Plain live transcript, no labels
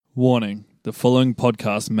Warning, the following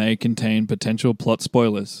podcast may contain potential plot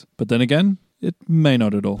spoilers, but then again, it may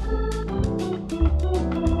not at all.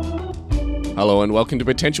 Hello and welcome to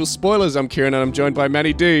Potential Spoilers. I'm Kieran and I'm joined by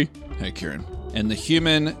Matty D. Hey, Kieran. And the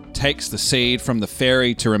human takes the seed from the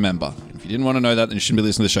fairy to remember. If you didn't want to know that, then you shouldn't be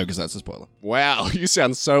listening to the show because that's a spoiler. Wow, you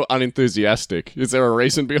sound so unenthusiastic. Is there a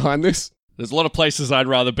reason behind this? There's a lot of places I'd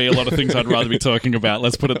rather be, a lot of things I'd rather be talking about.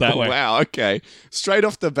 Let's put it that way. Wow, okay. Straight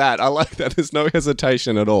off the bat, I like that. There's no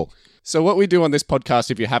hesitation at all. So what we do on this podcast,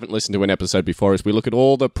 if you haven't listened to an episode before, is we look at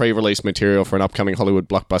all the pre-release material for an upcoming Hollywood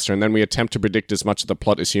blockbuster, and then we attempt to predict as much of the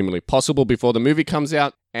plot as humanly possible before the movie comes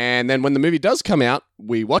out. And then when the movie does come out,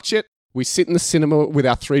 we watch it, we sit in the cinema with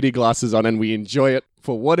our 3D glasses on, and we enjoy it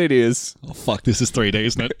for what it is. Oh, fuck, this is 3D,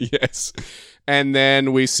 isn't it? Yes. And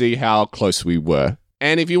then we see how close we were.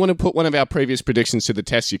 And if you want to put one of our previous predictions to the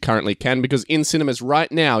test, you currently can, because in cinemas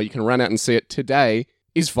right now, you can run out and see it today,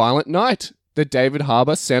 is Violent Night, the David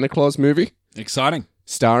Harbour Santa Claus movie. Exciting.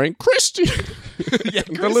 Starring Christy. Yeah,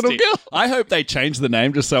 the little girl. I hope they change the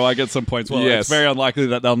name just so I get some points. Well, Yes. It's very unlikely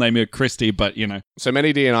that they'll name you Christy, but you know. So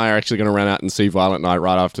Matty D and I are actually going to run out and see Violent Night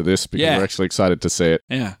right after this, because Yeah. we're actually excited to see it.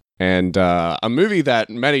 Yeah. And a movie that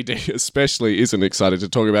Matty D especially isn't excited to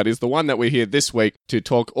talk about is the one that we're here this week to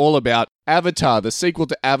talk all about, Avatar, the sequel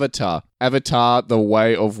to Avatar, Avatar: The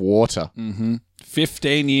Way of Water. Mm-hmm.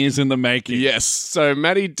 15 years in the making. Yes. So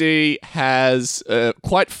Matty D has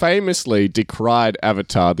quite famously decried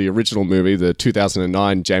Avatar, the original movie, the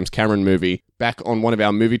 2009 James Cameron movie, back on one of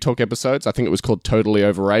our Movie Talk episodes. I think it was called Totally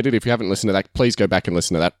Overrated. If you haven't listened to that, please go back and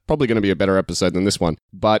listen to that. Probably going to be a better episode than this one.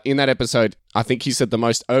 But in that episode, I think he said the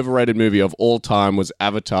most overrated movie of all time was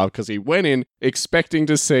Avatar, because he went in expecting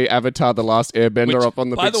to see Avatar: The Last Airbender up on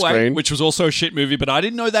the big screen. Which was also a shit movie, but I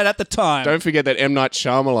didn't know that at the time. Don't forget that M. Night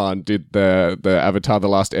Shyamalan did the Avatar: The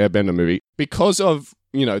Last Airbender movie. Because of,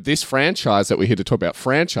 you know, this franchise that we're here to talk about,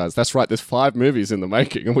 that's right, there's 5 movies in the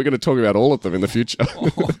making, and we're going to talk about all of them in the future.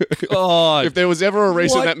 Oh, God. If there was ever a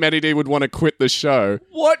reason What? that Matty D would want to quit the show,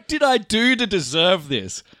 What did I do to deserve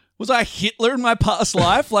this? Was I Hitler in my past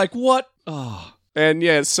life? Like, what? Oh. and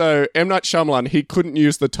yeah, so M. Night Shyamalan, he couldn't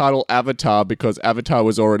use the title Avatar because Avatar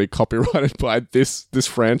was already copyrighted by this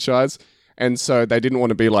franchise. And so they didn't want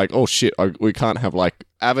to be like, oh shit, we can't have like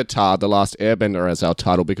Avatar: The Last Airbender as our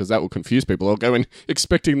title because that will confuse people. They'll go in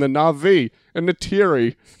expecting the Na'vi and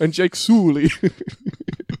Neytiri and Jake Sully.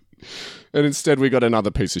 And instead we got another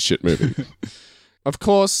piece of shit movie. Of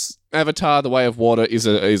course, Avatar: The Way of Water is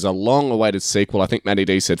a long-awaited sequel. I think Matty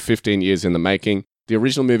D said 15 years in the making. The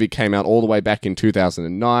original movie came out all the way back in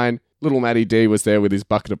 2009. Little Matty D was there with his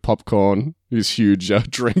bucket of popcorn, his huge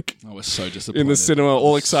drink I was so disappointed. in the cinema,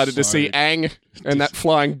 all excited to see Aang and that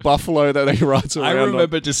flying buffalo that he rides around I on.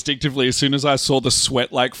 remember distinctly as soon as I saw the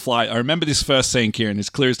sweat like fly. I remember this first scene, Kieran, as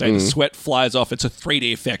clear as day. The sweat flies off. It's a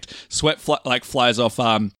 3D effect. Sweat flies off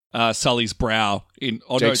Sully's brow.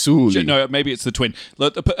 Jake Sully. No, maybe it's the twin.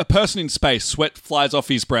 A person in space, sweat flies off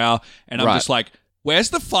his brow, and I'm Right. just like, where's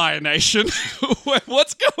the Fire Nation?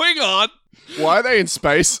 What's going on? Why are they in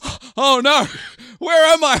space? Oh no,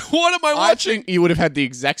 where am I? What am I I watching? think you would have had the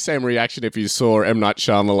exact same reaction if you saw M. Night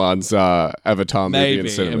Shyamalan's Avatar movie in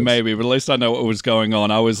cinemas. Maybe, but at least I know what was going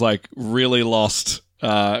on. I was like really lost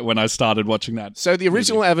when I started watching that. So the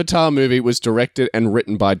original Avatar movie was directed and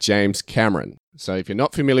written by James Cameron. So if you're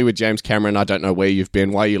not familiar with James Cameron, I don't know where you've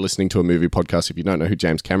been, why you're listening to a movie podcast if you don't know who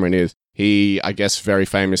James Cameron is. He, I guess, very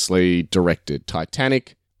famously directed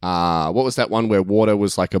Titanic. What was that one where water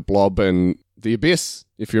was like a blob, and The Abyss,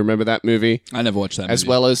 if you remember that movie. I never watched that movie. As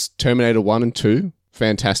well as Terminator 1 and 2,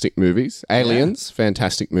 fantastic movies. Aliens,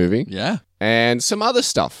 fantastic movie. Yeah. And some other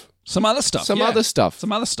stuff. Some other stuff. Some other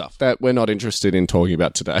stuff that we're not interested in talking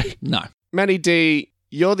about today. No. Matty D,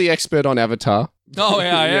 you're the expert on Avatar. Oh,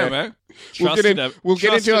 yeah, I am, Yeah. man. We'll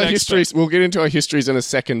get into our histories. We'll get into our histories in a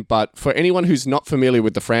second. But for anyone who's not familiar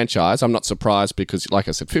with the franchise, I'm not surprised because, like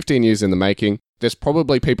I said, 15 years in the making. There's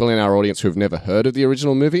probably people in our audience who've never heard of the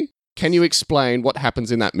original movie. Can you explain what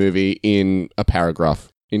happens in that movie in a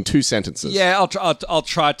paragraph, in 2 sentences? Yeah, I'll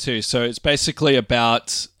try to. So it's basically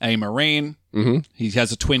about a Marine. Mm-hmm. He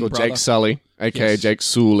has a twin Called brother. Jake Sully, aka Yes. Jake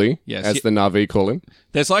Sully, Yes. as the Na'vi call him.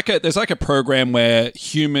 There's like a program where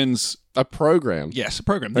humans. A program. Yes, a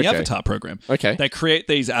program. The Okay. Avatar program. Okay. They create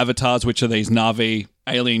these avatars, which are these Na'vi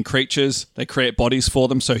alien creatures. They create bodies for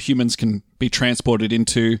them so humans can be transported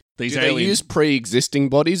into these Do they aliens. use pre-existing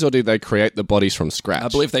bodies, or do they create the bodies from scratch? I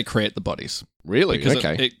believe they create the bodies. Really? Because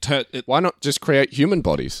Okay. it Why not just create human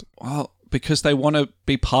bodies? well, because they want to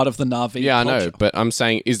be part of the Na'vi Yeah, I culture. know, but I'm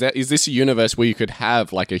saying, is this a universe where you could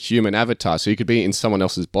have like a human avatar, so you could be in someone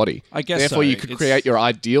else's body? I guess Therefore, so. you could It's- create your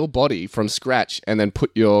ideal body from scratch and then put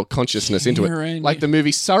your consciousness into it, Kieran, like the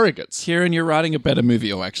movie Surrogates. Kieran, you're writing a better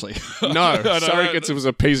movie, actually. No, Surrogates was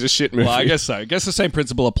a piece of shit movie. Well, I guess so. I guess the same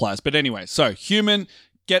principle applies. But anyway, so human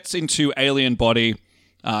gets into alien body.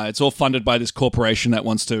 It's all funded by this corporation that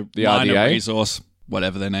wants to mine a RDA? resource,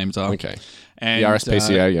 whatever their names are. Okay. And, The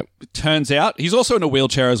RSPCA, yep. Turns out he's also in a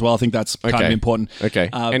wheelchair as well. I think that's kind of Okay. important. Okay.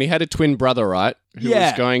 And he had a twin brother, right? Who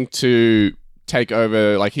Yeah. was going to take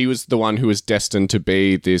over, like he was the one who was destined to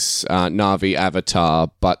be this Na'vi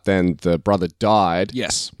avatar, but then the brother died.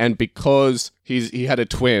 Yes. And because he had a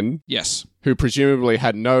twin Yes. who presumably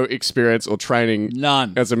had no experience or training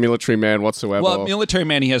None. as a military man whatsoever. Well, military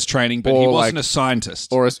man, he has training, but he Or, wasn't like- a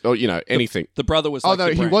scientist. or anything. The brother was Oh like no,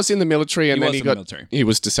 the he brain. was in the military, and He then was he in the got. military. He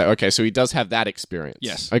was to say, okay, so he does have that experience.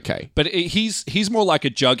 Yes. Okay. But he's more like a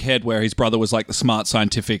Jughead, where his brother was like the smart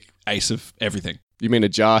scientific ace of everything. You mean a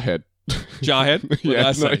jarhead? Jarhead? What did I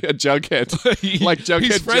No, say? a jughead. Like Jughead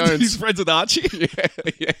he's friends, Jones. He's friends with Archie.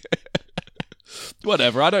 yeah.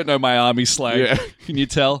 Whatever. I don't know my army slang. Yeah. Can you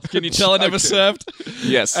tell? Can you tell I never served?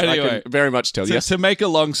 Yes. I Anyway. can very much tell. So Yes. to make a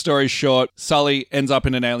long story short, Sully ends up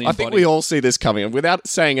in an alien I think body. we all see this coming. And without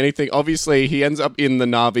saying anything, obviously he ends up in the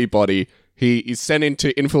Na'vi body. He is sent in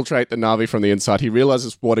to infiltrate the Na'vi from the inside. He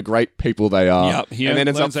realizes what a great people they are. Yep, he and then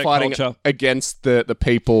ends up learns their fighting culture. against the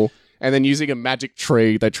people. And then using a magic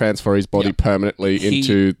tree, they transfer his body Yep. permanently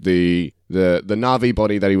into the Na'vi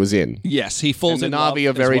body that he was in. Yes, he falls And the in love Na'vi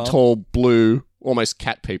are as very well. tall, blue, almost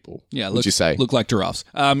cat people. Yeah, would you say? Look like giraffes.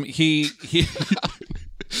 He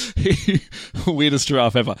weirdest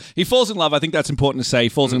giraffe ever. He falls in love. I think that's important to say. He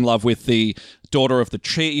falls in love with the daughter of the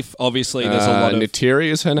chief. Obviously, there's a lot of. Neytiri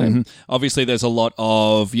is her name. Obviously, there's a lot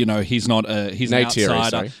of he's not he's an Neytiri, outsider.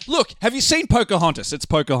 sorry. Look, have you seen Pocahontas? It's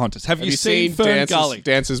Pocahontas. Have you seen Fern Gully?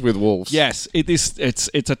 Dances with Wolves? Yes,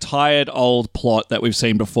 it's a tired old plot that we've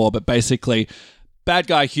seen before, but basically, bad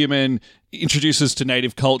guy human introduces to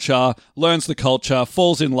native culture, learns the culture,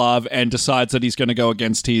 falls in love, and decides that he's going to go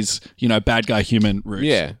against his bad guy human roots.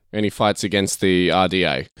 Yeah, and he fights against the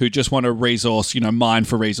RDA. Who just want to resource, mine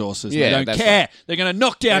for resources. Yeah, they don't that's care. right. They're going to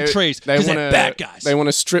knock down trees because they're wanna- bad guys. They want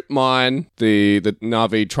to strip mine the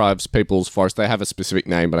Na'vi tribes people's forest. They have a specific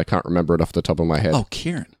name, but I can't remember it off the top of my head. Oh,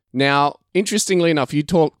 Kieran. Now, interestingly enough, you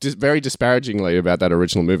talk very disparagingly about that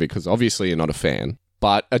original movie because obviously you're not a fan.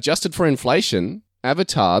 But adjusted for inflation,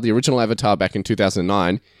 Avatar, the original Avatar back in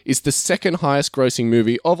 2009, is the second highest grossing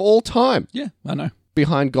movie of all time, Yeah, I know.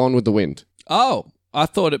 behind Gone with the Wind. Oh, I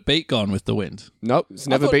thought it beat Gone with the Wind. Nope, it's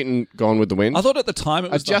never thought- beaten Gone with the Wind. I thought at the time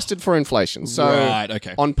it was Adjusted for inflation. So Right,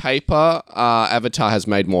 okay. on paper, Avatar has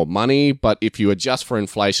made more money, but if you adjust for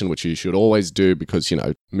inflation, which you should always do because,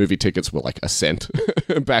 movie tickets were like a cent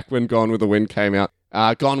back when Gone with the Wind came out,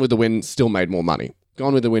 Gone with the Wind still made more money.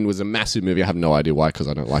 Gone with the Wind was a massive movie. I have no idea why because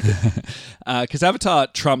I don't like it. because Avatar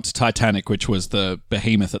trumped Titanic, which was the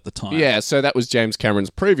behemoth at the time. Yeah, so that was James Cameron's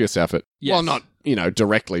previous effort. Yes. Well, not,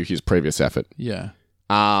 directly his previous effort. Yeah.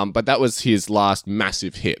 But that was his last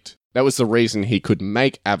massive hit. That was the reason he could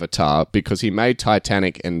make Avatar because he made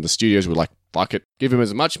Titanic and the studios were like, fuck it, give him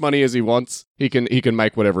as much money as he wants. He can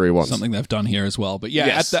make whatever he wants. Something they've done here as well. But yeah,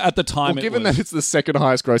 Yes. at the time, Well, it given was, that it's the second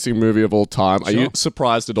highest grossing movie of all time, are you Sure.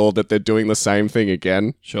 surprised at all that they're doing the same thing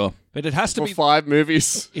again sure, but it has to for be. 5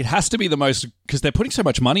 movies? It has to be the most because they're putting so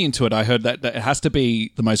much money into it. I heard that it has to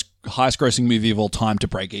be the most highest grossing movie of all time to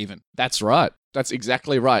break even. That's right. That's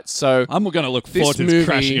exactly right. So I'm going to look forward to this movie-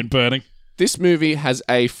 crashing and burning. this movie has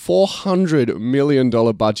a $400 million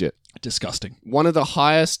budget. Disgusting. One of the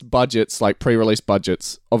highest budgets, like pre-release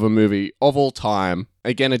budgets of a movie of all time.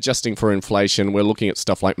 Again, adjusting for inflation, we're looking at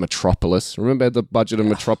stuff like Metropolis. Remember the budget of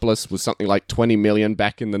Metropolis was something like 20 million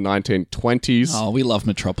back in the 1920s. Oh, we love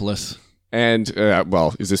Metropolis. And,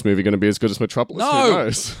 is this movie going to be as good as Metropolis? No. Who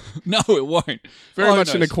knows? No, it won't. Very Oh, who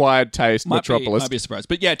much an knows? acquired taste, Metropolis. Might be a surprise.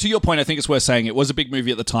 But yeah, to your point, I think it's worth saying it was a big movie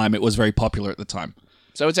at the time. It was very popular at the time.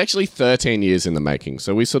 So it's actually 13 years in the making.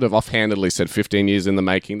 So we sort of offhandedly said 15 years in the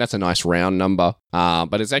making. That's a nice round number.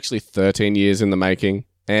 But it's actually 13 years in the making.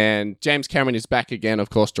 And James Cameron is back again, of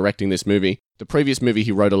course, directing this movie. The previous movie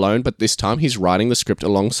he wrote alone, but this time he's writing the script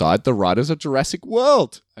alongside the writers of Jurassic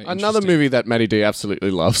World. Another Interesting. movie that Matty D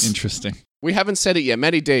absolutely loves. Interesting. We haven't said it yet.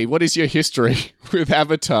 Matty D, what is your history with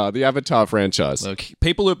Avatar, the Avatar franchise? Look,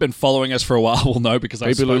 people who have been following us for a while will know because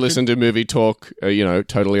I've People who listen to Movie Talk are,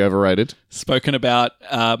 totally overrated. spoken about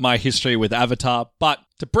my history with Avatar. But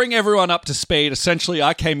to bring everyone up to speed, essentially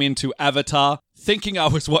I came into Avatar thinking I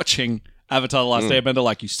was watching Avatar The Last Airbender,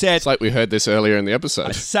 like you said. It's like we heard this earlier in the I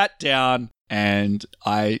episode. sat down and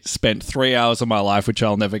I spent 3 hours of my life, which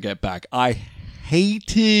I'll never get back. I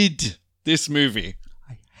hated this movie.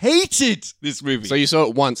 So you saw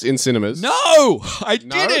it once in cinemas? No, I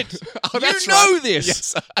didn't. Oh, that's you know right. this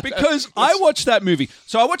Yes. because I watched that movie.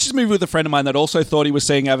 So I watched this movie with a friend of mine that also thought he was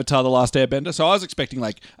seeing Avatar: The Last Airbender. So I was expecting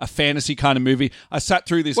like a fantasy kind of movie. I sat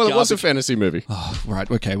through this. Well, it was a fantasy movie. Oh, right.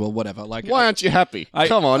 Okay. Well, whatever. Like, Why aren't you happy?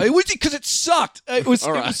 Come on. It was because it sucked. It was.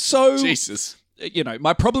 All right. It was so. Jesus. You know,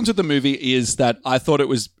 my problems with the movie is that I thought it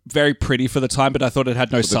was very pretty for the time, but I thought it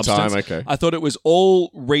had no substance. time, okay. I thought it was all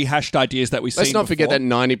rehashed ideas that we've seen. Let's not forget that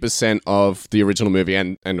 90% of the original movie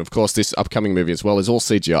and of course this upcoming movie as well is all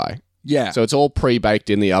CGI. Yeah. So it's all pre-baked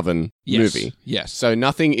in the oven movie. Yes. So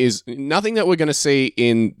nothing that we're going to see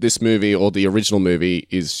in this movie or the original movie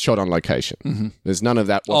is shot on location. Mm-hmm. There's none of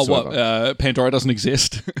that whatsoever. Oh, what? Pandora doesn't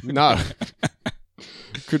exist? No.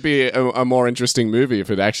 Could be a more interesting movie if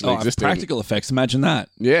it actually existed. Practical effects. Imagine that.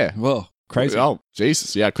 Yeah. Whoa. Crazy. Oh,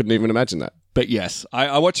 Jesus. Yeah, I couldn't even imagine that. But yes,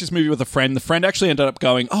 I watched this movie with a friend. The friend actually ended up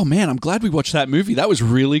going, "Oh man, I'm glad we watched that movie. That was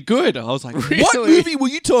really good." I was like, Really? "What movie were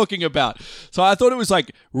you talking about?" So I thought it was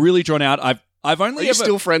like really drawn out. I've only Are you ever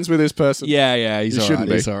still friends with this person? Yeah, he's You all shouldn't right.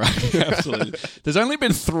 be. He's all right. Absolutely. There's only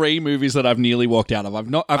been 3 movies that I've nearly walked out of.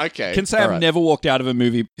 Okay, Can say all I've right. never walked out of a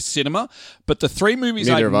movie cinema, but the 3 movies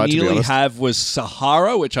Neither have I, I to be nearly honest. have was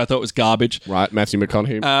Sahara, which I thought was garbage. Right, Matthew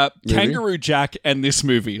McConaughey. movie? Kangaroo Jack and this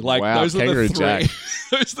movie. Like Wow, those are Kangaroo the 3. Jack.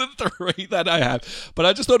 Those are the 3 that I have. But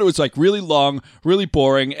I just thought it was like really long, really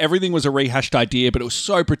boring. Everything was a rehashed idea, but it was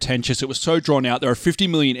so pretentious. It was so drawn out. There were 50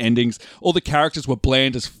 million endings. All the characters were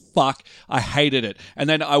bland as fuck. I hated it. And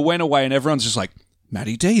then I went away and everyone's just like,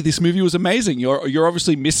 Matty D, this movie was amazing. You're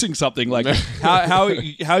obviously missing something. Like, how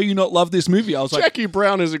you not love this movie? I was like, Jackie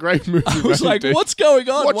Brown is a great movie. I was like, what's going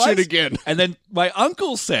on? Watch Why it is-" again. And then my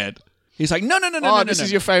uncle said, he's like, no. This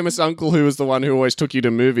is your famous uncle who was the one who always took you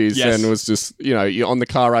to movies Yes. and was just, you're on the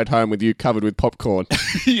car ride home with you covered with popcorn.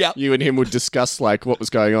 Yeah. You and him would discuss like what was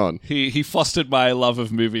going on. He fostered my love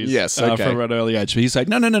of movies. Yes, okay. From an early age. But he's like,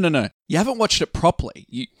 no. You haven't watched it properly.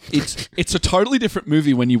 It's a totally different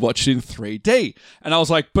movie when you watch it in 3D. And I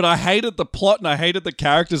was like, but I hated the plot and I hated the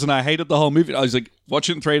characters and I hated the whole movie. I was like, watch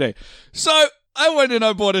it in 3D. So I went and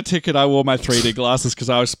I bought a ticket. I wore my 3D glasses because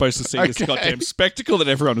I was supposed to see this Okay. goddamn spectacle that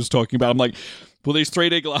everyone was talking about. I'm like, will these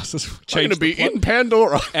 3D glasses I'm going change to be the plot? in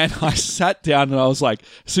Pandora. And I sat down and I was like,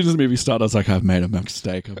 as soon as the movie started, I was like, I've made a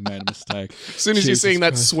mistake. As soon as you're seeing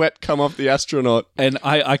that sweat come off the astronaut. And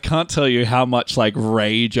I can't tell you how much like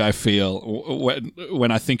rage I feel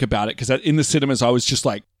when I think about it. Because in the cinemas, I was just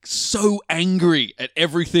like so angry at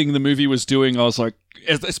everything the movie was doing. I was like,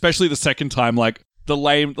 especially the second time, like the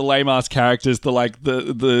lame ass characters,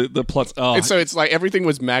 the plots. Oh, And so it's like everything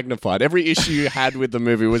was magnified. Every issue you had with the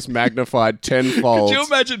movie was magnified tenfold. could you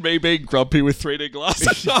imagine me being grumpy with 3D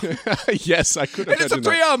glasses on? Yes, I could And it's a imagine that.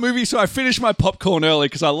 3-hour movie, so I finished my popcorn early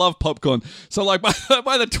because I love popcorn. So like by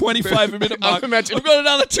the 25-minute mark, I've got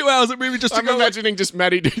another 2 hours of movie just to I'm go. imagining just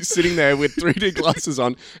Matty D sitting there with 3D glasses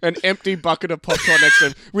on, an empty bucket of popcorn next to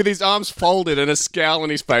him, with his arms folded and a scowl on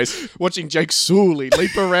his face, watching Jake Sully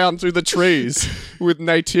leap around through the trees with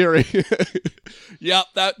Neytiri. Yeah,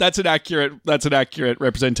 that's an accurate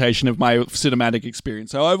representation of my cinematic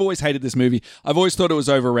experience. So I've always hated this movie. I've always thought it was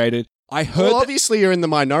overrated. I heard Well, that- obviously you're in the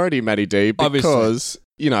minority, Matty D, because,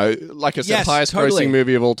 like I said, Yes, highest totally. grossing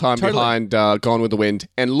movie of all time Totally. behind Gone with the Wind.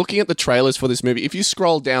 And looking at the trailers for this movie, if you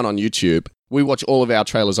scroll down on YouTube, we watch all of our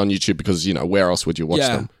trailers on YouTube because, where else would you watch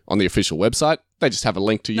Yeah. them? On the official website. They just have a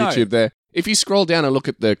link to No. YouTube there. If you scroll down and look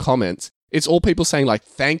at the comments, it's all people saying like,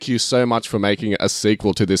 thank you so much for making a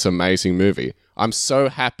sequel to this amazing movie. I'm so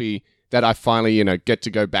happy that I finally, get to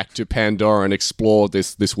go back to Pandora and explore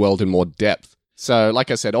this world in more depth. So, like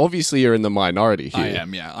I said, obviously you're in the minority here. I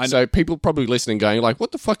am, yeah. I know. So people probably listening going like,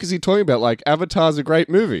 what the fuck is he talking about? Like, Avatar's a great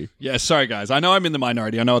movie. Yeah, sorry guys. I know I'm in the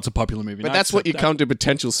minority. I know it's a popular movie. But and I that's what you accept come to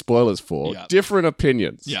potential spoilers for. Yeah. Different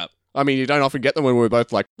opinions. that. Yeah. I mean, you don't often get them when we're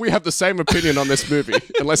both like, we have the same opinion on this movie.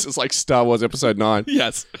 Unless it's like Star Wars Episode 9.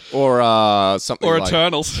 Yes. Or something Or like...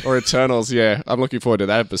 Eternals. Or Eternals, yeah. I'm looking forward to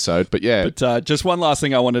that episode. But yeah. But just one last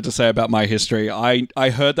thing I wanted to say about my history. I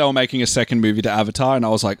heard they were making a second movie to Avatar, and I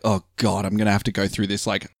was like, oh god, I'm going to have to go through this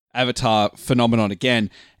like Avatar phenomenon again.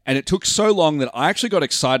 And it took so long that I actually got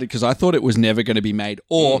excited because I thought it was never going to be made,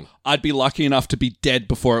 or I'd be lucky enough to be dead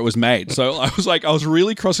before it was made. So I was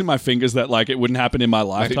really crossing my fingers that like it wouldn't happen in my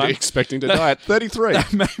lifetime. Expecting to die at 33.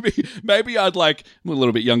 Maybe I'd like, I'm a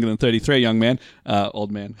little bit younger than 33, young man,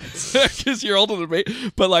 old man, because you're older than me.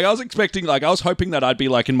 But like I was hoping that I'd be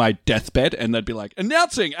like in my deathbed and they'd be like,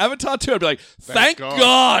 announcing Avatar 2. I'd be like, thank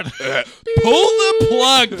God. Pull the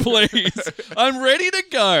plug, please. I'm ready to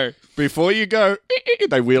go. Before you go,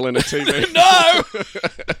 they wheel in a TV. No!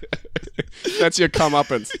 That's your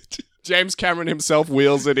comeuppance. James Cameron himself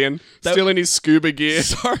wheels it in, still in his scuba gear.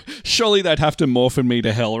 Sorry, surely they'd have to morphin me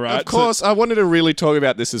to hell, right? Of course, I wanted to really talk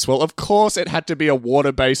about this as well. Of course, it had to be a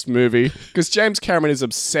water-based movie, because James Cameron is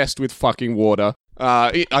obsessed with fucking water.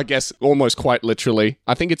 I guess almost quite literally.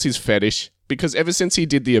 I think it's his fetish, because ever since he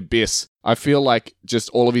did The Abyss, I feel like just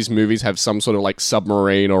all of his movies have some sort of like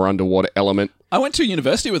submarine or underwater element. I went to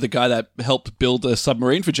university with a guy that helped build a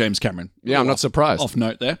submarine for James Cameron. Yeah, I'm not surprised. Off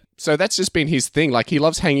note there. So that's just been his thing. Like, he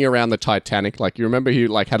loves hanging around the Titanic. Like, you remember he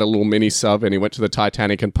like had a little mini sub and he went to the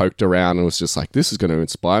Titanic and poked around and was just like, this is going to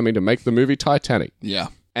inspire me to make the movie Titanic. Yeah.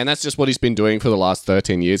 And that's just what he's been doing for the last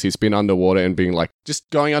 13 years. He's been underwater and being like, just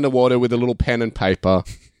going underwater with a little pen and paper,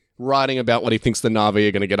 writing about what he thinks the Na'vi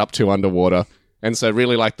are going to get up to underwater. And so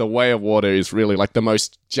really like The Way of Water is really like the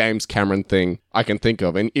most James Cameron thing I can think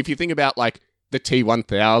of. And if you think about like the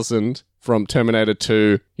T-1000 from Terminator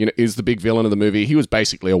 2, you know, is the big villain of the movie, he was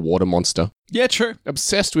basically a water monster. Yeah, true.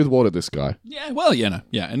 Obsessed with water, this guy. Yeah, well, you know.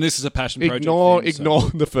 Yeah, and this is a passion project. Ignore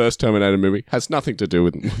the first Terminator movie. Has nothing to do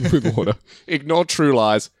with water. Ignore True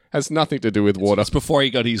Lies. Has nothing to do with water. It's before he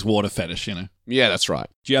got his water fetish, you know. Yeah, that's right.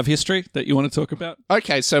 Do you have history that you want to talk about?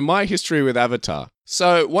 Okay, so my history with Avatar.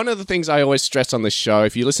 So one of the things I always stress on this show,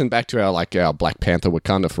 if you listen back to our Black Panther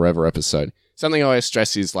Wakanda Forever episode, something I always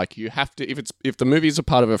stress is like you have to, if the movie is a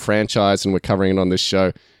part of a franchise and we're covering it on this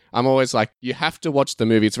show, I'm always like, you have to watch the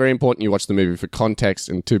movie. It's very important you watch the movie for context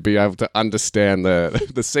and to be able to understand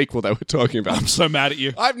the sequel that we're talking about. I'm so mad at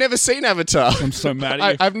you. I've never seen Avatar. I'm so mad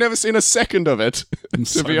at you. I've never seen a second of it, I'm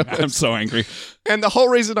so angry. And the whole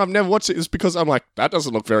reason I've never watched it is because I'm like, that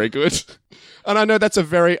doesn't look very good. And I know that's a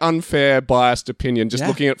very unfair, biased opinion, just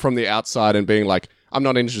looking at it from the outside and being like, I'm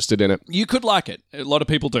not interested in it. You could like it. A lot of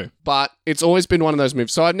people do. But it's always been one of those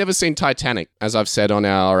movies. So I've never seen Titanic, as I've said on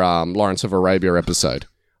our Lawrence of Arabia episode.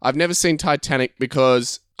 I've never seen Titanic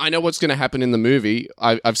because I know what's going to happen in the movie.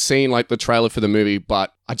 I've seen like the trailer for the movie,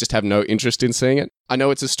 but I just have no interest in seeing it. I know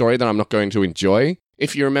it's a story that I'm not going to enjoy.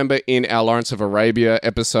 If you remember in our Lawrence of Arabia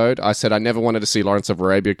episode, I said I never wanted to see Lawrence of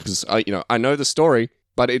Arabia because I know the story,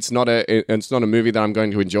 but it's not a movie that I'm going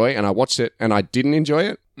to enjoy. And I watched it and I didn't enjoy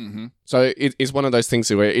it. Mm-hmm. So it's one of those things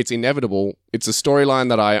where it's inevitable. It's a storyline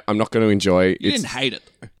that I'm not going to enjoy. You didn't hate it.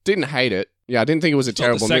 Didn't hate it. Yeah, I didn't think it was a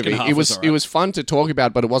terrible movie. It was fun to talk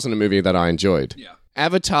about, but it wasn't a movie that I enjoyed. Yeah.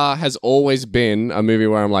 Avatar has always been a movie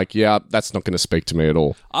where I'm like, yeah, that's not going to speak to me at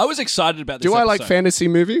all. I was excited about this Do I like episode. fantasy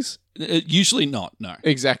movies? Usually not, no.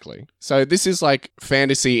 Exactly. So this is like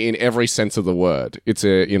fantasy in every sense of the word. It's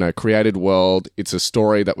a, created world. It's a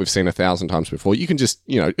story that we've seen 1,000 times before. You can just,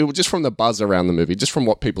 just from the buzz around the movie, just from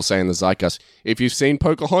what people say in the zeitgeist. If you've seen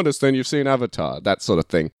Pocahontas, then you've seen Avatar, that sort of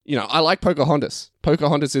thing. I like Pocahontas.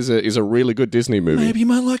 Pocahontas is a really good Disney movie. Maybe you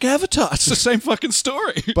might like Avatar. It's the same fucking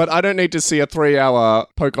story. But I don't need to see a 3-hour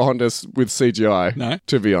Pocahontas with CGI, No.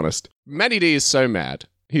 to be honest. Matty D is so mad.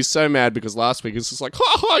 He's so mad because last week he's just like,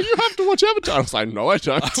 you have to watch Avatar. I was like, no, I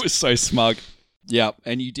don't. I was so smug. Yeah,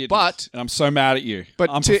 and you did. But and I'm so mad at you. But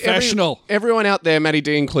I'm to professional. Everyone out there, Matty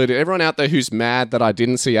D included, everyone out there who's mad that I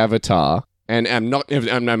didn't see Avatar and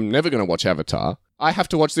I'm never going to watch Avatar, I have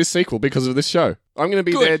to watch this sequel because of this show. I'm going to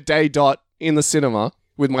be there day dot in the cinema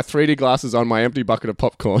with my 3D glasses on, my empty bucket of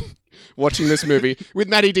popcorn, watching this movie with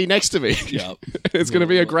Matty D next to me. Yeah. It's going to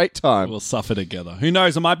be a great time. We'll suffer together. Who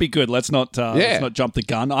knows? It might be good. Let's not jump the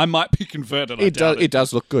gun. I might be converted. It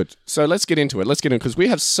does look good. So let's get into it. Because we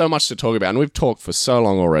have so much to talk about, and we've talked for so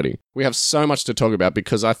long already. We have so much to talk about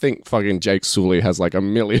because I think fucking Jake Sully has like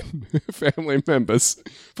 1 million family members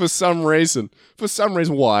for some reason.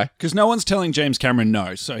 Why? Because no one's telling James Cameron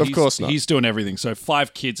no. So of course not. He's doing everything. So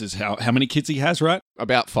 5 kids is how many kids he has, right?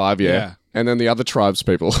 About 5, yeah. And then the other tribes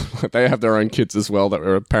people, they have their own kids as well that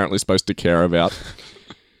we're apparently supposed to care about.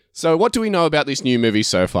 So what do we know about this new movie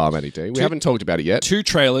so far, Matty D? We haven't talked about it yet. 2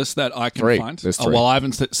 trailers that I can find. There's 3. Well, I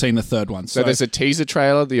haven't seen the third one. So there's a teaser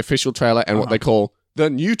trailer, the official trailer, and what they call the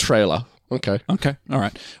new trailer. Okay. All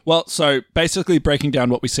right. Well, so basically breaking down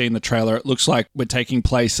what we see in the trailer, it looks like we're taking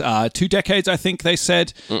place 2 decades, I think they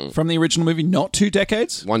said, from the original movie. Not 2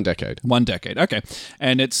 decades? 1 decade. 1 decade. Okay.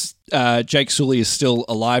 And it's Jake Sully is still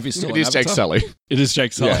alive. He's still It in is Jake Avatar. Sully. It is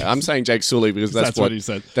Jake Sully. Yeah, I'm saying Jake Sully because that's what he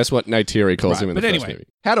said. That's what Neytiri calls Right, him in the but first anyway. movie.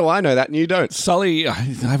 How do I know that and you don't? Sully, I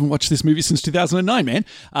haven't watched this movie since 2009,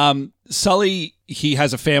 man. Sully, he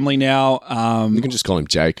has a family now. You can just call him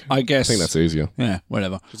Jake. I guess. I think that's easier. Yeah,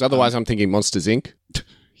 whatever. Because otherwise I'm thinking Monsters, Inc.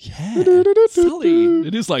 Yeah, Sully.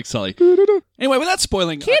 It is like Sully. Anyway, without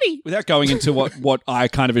spoiling, without going into what I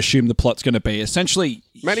kind of assume the plot's going to be, essentially,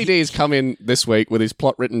 Matty D has come in this week with his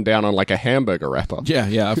plot written down on like a hamburger wrapper.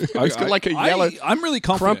 yeah. It's got like a yellow, I'm really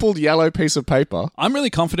confident. crumpled yellow piece of paper. I'm really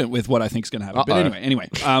confident with what I think is going to happen. Uh-oh. But anyway.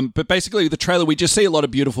 But basically, the trailer, we just see a lot of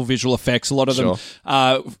beautiful visual effects. A lot of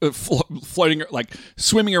them floating, like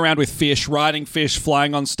swimming around with fish, riding fish,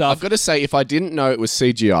 flying on I've stuff. got to say, if I didn't know it was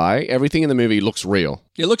CGI, everything in the movie looks real.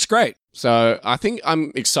 It looks great. So I think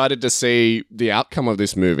I'm excited to see the outcome of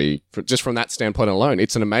this movie, just from that standpoint alone.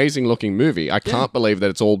 It's an amazing looking movie. I can't believe that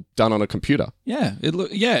it's all done on a computer. Yeah.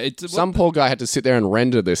 It's Some poor guy had to sit there and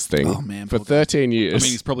render this thing Oh, man, for poor guy. 13 years. I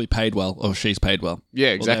mean, he's probably paid well, or she's paid well. Yeah,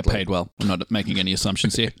 Or exactly. they're paid well. I'm not making any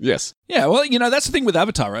assumptions here. Yes. Yeah, well, that's the thing with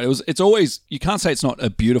Avatar, right? It's always, you can't say it's not a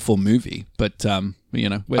beautiful movie, but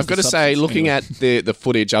I've got to say, looking at the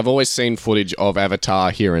footage, I've always seen footage of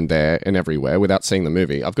Avatar here and there and everywhere without seeing the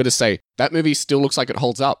movie. I've got to say, that movie still looks like it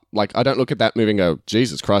holds up. Like, I don't look at that movie and go,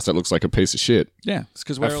 Jesus Christ, that looks like a piece of shit. Yeah, it's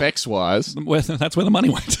because Effects-wise. that's where the money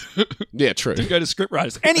went. Yeah, true. Go to script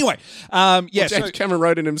writers. Anyway, James Cameron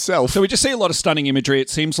wrote it himself. So we just see a lot of stunning imagery. It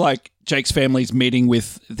seems like Jake's family's meeting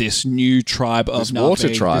with this new tribe of This water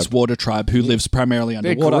Na'vi, tribe. this water tribe who lives primarily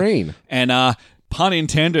They're underwater. green. And pun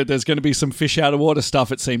intended, there's going to be some fish out of water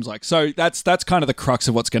stuff, it seems like. So that's kind of the crux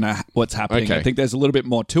of what's happening. Okay. I think there's a little bit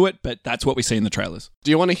more to it, but that's what we see in the trailers.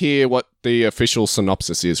 Do you want to hear what the official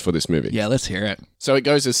synopsis is for this movie? Yeah, let's hear it. So it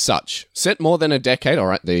goes as such. Set more than a decade. All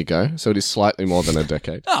right, there you go. So it is slightly more than a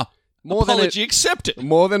decade. Oh, More than apology accepted.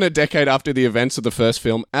 More than a decade after the events of the first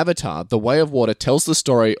film, Avatar, The Way of Water tells the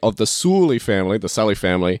story of the Sully family,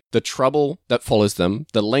 the trouble that follows them,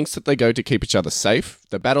 the lengths that they go to keep each other safe,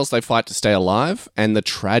 the battles they fight to stay alive, and the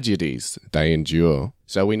tragedies they endure.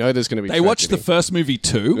 So we know there's going to be They watched the tragedy. first movie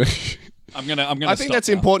too. I'm gonna. I think that's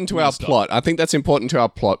important to our plot. I think that's important to our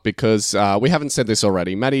plot because we haven't said this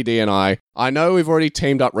already. Matty D and I know we've already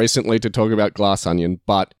teamed up recently to talk about Glass Onion,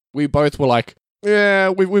 but we both were like, yeah,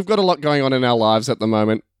 we've got a lot going on in our lives at the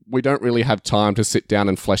moment. We don't really have time to sit down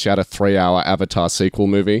and flesh out a 3-hour Avatar sequel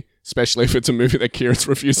movie, especially if it's a movie that Kieran's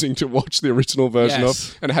refusing to watch the original version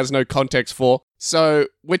Yes. of and has no context for. So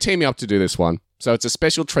we're teaming up to do this one. So it's a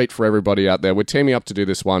special treat for everybody out there. We're teaming up to do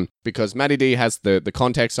this one because Matty D has the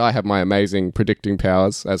context. I have my amazing predicting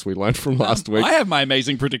powers, as we learned from last week. I have my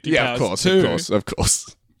amazing predicting Yeah, powers of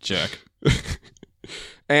course. Jerk.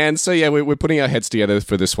 And so, yeah, we're putting our heads together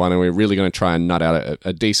for this one, and we're really going to try and nut out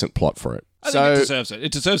a decent plot for it. I think it deserves it.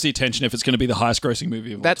 It deserves the attention if it's going to be the highest grossing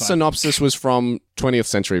movie of all That time. synopsis was from 20th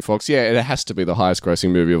Century Fox. Yeah, it has to be the highest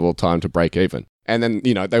grossing movie of all time to break even. And then,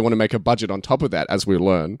 they want to make a budget on top of that, as we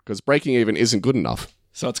learn, because breaking even isn't good enough.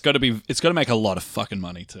 So it's got to make a lot of fucking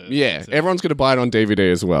money to. Yeah, everyone's going to buy it on DVD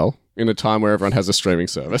as well, in a time where everyone has a streaming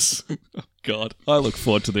service. God, I look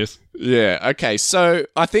forward to this. Yeah, okay. So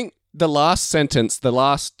I think the last sentence, the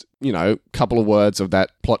last, couple of words of that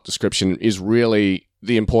plot description is really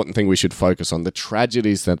the important thing we should focus on, the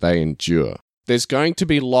tragedies that they endure. There's going to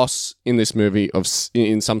be loss in this movie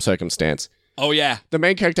in some circumstance. Oh, yeah. The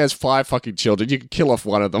main character has 5 fucking children. You could kill off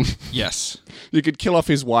one of them. Yes. You could kill off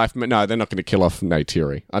his wife. No, they're not going to kill off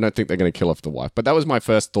Neytiri. I don't think they're going to kill off the wife. But that was my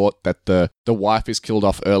first thought, that the wife is killed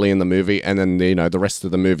off early in the movie, and then, the rest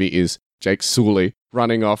of the movie is Jake Sully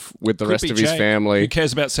running off with the rest of his family. Who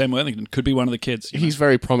cares about Sam Worthington? Could be one of the kids. He's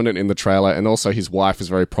very prominent in the trailer, and also his wife is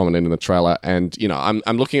very prominent in the trailer. And,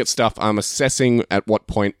 I'm looking at stuff, I'm assessing at what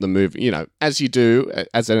point the movie, as you do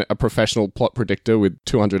as a professional plot predictor with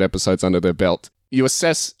 200 episodes under their belt, you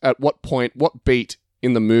assess at what point, what beat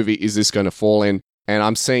in the movie is this going to fall in. And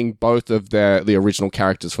I'm seeing both of the original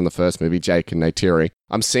characters from the first movie, Jake and Neytiri.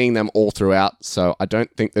 I'm seeing them all throughout, so I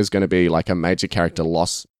don't think there's going to be like a major character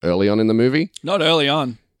loss early on in the movie. Not early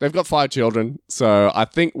on. They've got 5 children, so I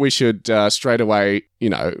think we should straight away,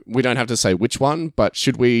 we don't have to say which one, but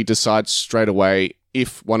should we decide straight away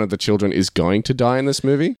if one of the children is going to die in this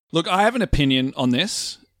movie? Look, I have an opinion on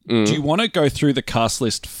this. Do you want to go through the cast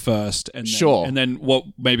list first? And then, Sure. And then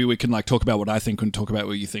maybe we can talk about what I think and talk about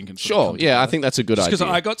what you think. And Sure, yeah, I think that's a good idea. Because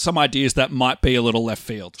I got some ideas that might be a little left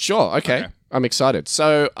field. Sure, okay. I'm excited.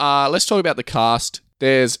 So let's talk about the cast.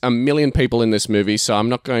 There's a million people in this movie, so I'm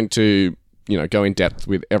not going to, go in depth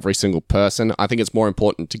with every single person. I think it's more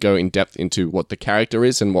important to go in depth into what the character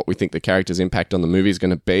is and what we think the character's impact on the movie is going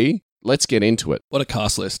to be. let's get into it. What a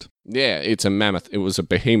cast list. Yeah, it's a mammoth. It was a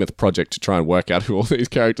behemoth project to try and work out who all these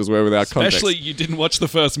characters were without context. Especially you didn't watch the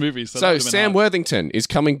first movie. So So Sam Worthington is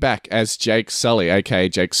coming back as Jake Sully, aka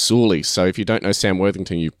Jake Sully. So if you don't know Sam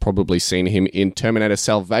Worthington, you've probably seen him in Terminator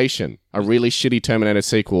Salvation, a really shitty Terminator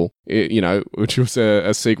sequel, which was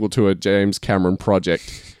a sequel to a James Cameron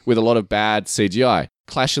project with a lot of bad CGI.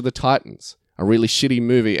 Clash of the Titans, a really shitty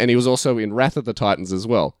movie, and he was also in Wrath of the Titans as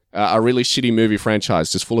well. A really shitty movie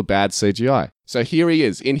franchise, just full of bad CGI. So here he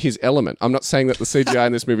is, in his element. I'm not saying that the CGI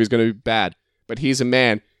in this movie is going to be bad, but he's a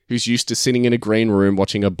man who's used to sitting in a green room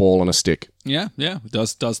watching a ball on a stick. Yeah,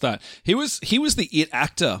 does that. He was the it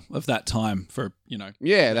actor of that time for,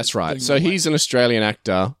 Yeah, that's right. So he's an Australian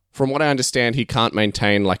actor. From what I understand, he can't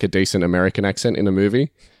maintain like a decent American accent in a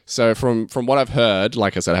movie. So from what I've heard,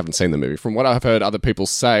 like I said, I haven't seen the movie. From what I've heard other people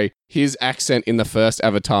say, his accent in the first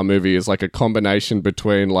Avatar movie is like a combination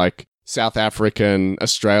between like South African,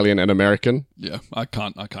 Australian, and American. Yeah, I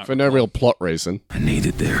can't. For no real plot reason. I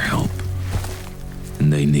needed their help,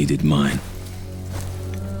 and they needed mine.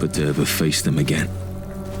 But to ever face them again,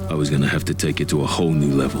 I was going to have to take it to a whole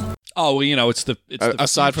new level. Oh, well, it's the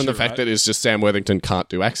aside from the fact that it's just Sam Worthington can't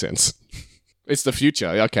do accents. It's the future.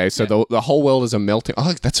 Okay, so the whole world is a melting...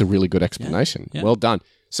 Oh, that's a really good explanation. Yeah. Well done.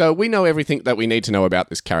 So we know everything that we need to know about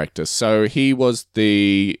this character. So he was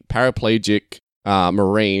the paraplegic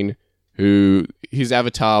Marine who... His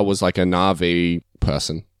avatar was like a Na'vi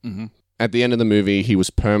person. Mm-hmm. At the end of the movie, he was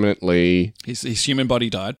permanently... His human body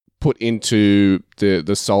died. Put into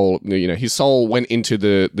the soul... his soul went into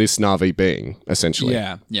this Na'vi being, essentially.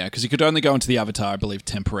 Yeah, because he could only go into the avatar, I believe,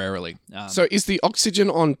 temporarily. So is the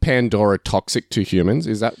oxygen on Pandora toxic to humans?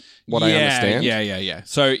 Is that what I understand? Yeah.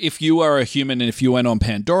 So if you are a human and if you went on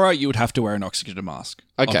Pandora, you would have to wear an oxygen mask.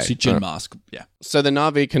 Okay. Oxygen mask, yeah. So the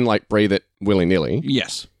Na'vi can like breathe it willy-nilly?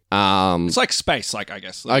 Yes. It's like space, I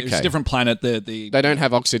guess. Okay. It's a different planet. They don't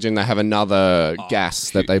have oxygen. They have another gas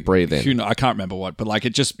that they breathe in. I can't remember what, but like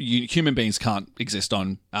human beings can't exist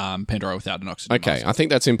on Pandora without an oxygen mask. I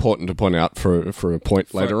think that's important to point out for a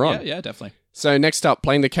point later on. Yeah, definitely. So next up,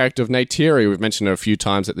 playing the character of Neytiri, we've mentioned her a few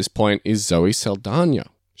times at this point, is Zoe Saldana.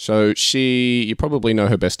 So you probably know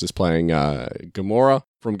her best as playing Gamora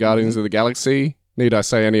from Guardians of the Galaxy. Need I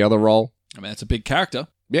say any other role? I mean, it's a big character.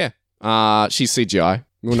 Yeah. She's CGI.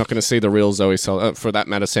 We're not going to see the real Zoe Saldana. For that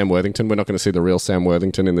matter, Sam Worthington. We're not going to see the real Sam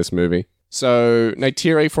Worthington in this movie. So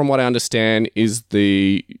Neytiri, from what I understand, is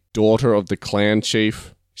the daughter of the clan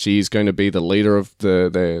chief. She's going to be the leader of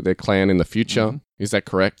their clan in the future. Mm-hmm. Is that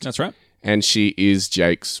correct? That's right. And she is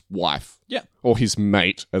Jake's wife. Yeah. Or his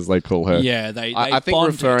mate, as they call her. Yeah, I think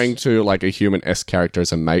referring to like a human-esque character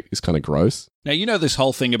as a mate is kind of gross. Now, you know this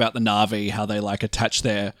whole thing about the Na'vi, how they like attach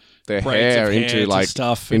their hair into like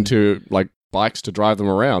stuff into like bikes to drive them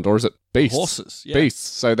around, or is it beasts? Horses, yeah. Beasts.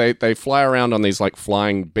 So they fly around on these like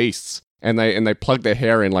flying beasts, and they plug their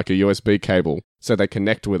hair in like a USB cable, so they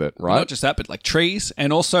connect with it, right? Not just that, but like trees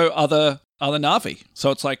and also other Na'vi.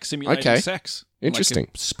 So it's like simulating sex. Interesting.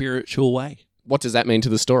 Like a spiritual way. What does that mean to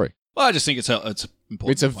the story? Well, I just think it's important.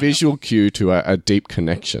 It's a visual cue to a deep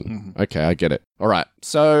connection. Mm-hmm. Okay, I get it. All right.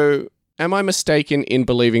 So, am I mistaken in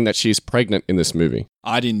believing that she's pregnant in this movie?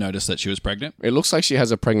 I didn't notice that she was pregnant. It looks like she has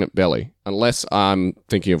a pregnant belly, unless I'm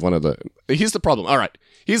thinking of one of the... Here's the problem. All right.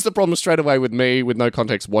 Here's the problem straight away with me, with no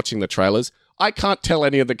context, watching the trailers. I can't tell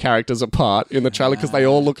any of the characters apart in the trailer because they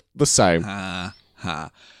all look the same. Yeah,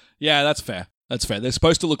 that's fair. That's fair. They're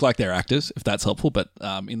supposed to look like they're actors, if that's helpful, but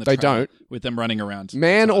in the they trailer, don't. With them running around.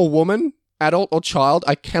 Man or woman, adult or child,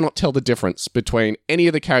 I cannot tell the difference between any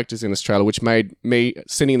of the characters in this trailer, which made me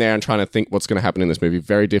sitting there and trying to think what's going to happen in this movie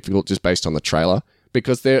very difficult just based on the trailer,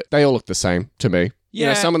 because they all look the same to me.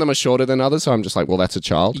 Yeah. Some of them are shorter than others, so I'm just like, well, that's a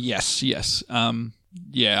child. Yes.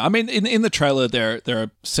 Yeah, I mean, in the trailer, there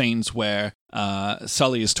are scenes where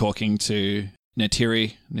Sully is talking to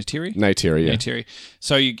Neytiri. Yeah.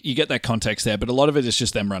 So you get that context there, but a lot of it is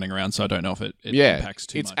just them running around, so I don't know if it impacts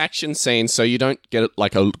too much. It's action scenes, so you don't get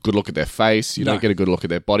like a good look at their face, you don't get a good look at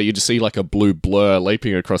their body, you just see like a blue blur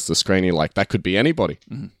leaping across the screen, you're like, that could be anybody.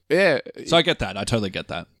 Mm-hmm. Yeah. So I get that, I totally get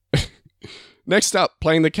that. Next up,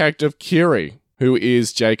 playing the character of Kiri, who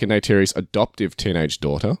is Jake and Neytiri's adoptive teenage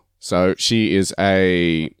daughter. So she is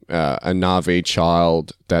a Na'vi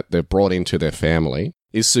child that they've brought into their family,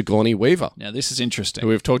 is Sigourney Weaver. Now, this is interesting. Who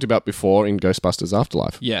we've talked about before in Ghostbusters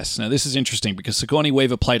Afterlife. Yes. Now, this is interesting because Sigourney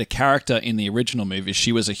Weaver played a character in the original movie.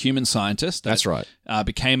 She was a human scientist. That's right.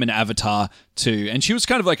 Became an avatar too. And she was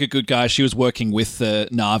kind of like a good guy. She was working with the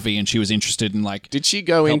Na'vi and she was interested in like... Did she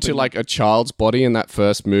go into like a child's body in that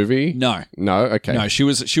first movie? No. No? Okay. No, she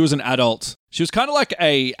was an adult She was kind of like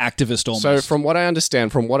a activist almost. So from what I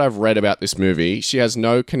understand, from what I've read about this movie, she has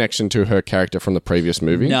no connection to her character from the previous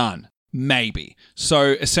movie. None. Maybe.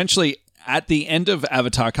 So essentially, at the end of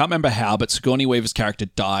Avatar, I can't remember how, but Sigourney Weaver's character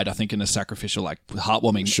died, I think, in a sacrificial, like,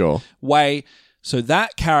 heartwarming way. So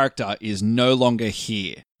that character is no longer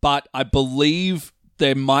here. But I believe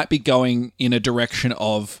they might be going in a direction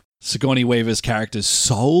of Sigourney Weaver's character's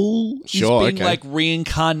soul is being like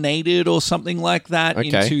reincarnated or something like that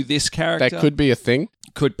into this character. That could be a thing.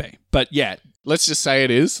 Could be. But yeah. Let's just say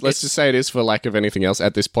it is. Let's just say it is for lack of anything else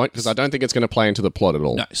at this point, because I don't think it's going to play into the plot at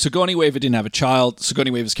all. No, Sigourney Weaver didn't have a child.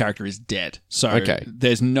 Sigourney Weaver's character is dead. So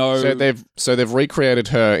there's no... So they've recreated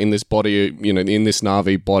her in this body, in this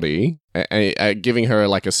Na'vi body, giving her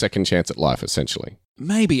like a second chance at life, essentially.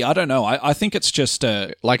 Maybe. I don't know. I think it's just...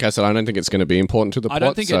 like I said, I don't think it's going to be important to the plot. I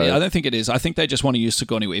don't think it is. I think they just want to use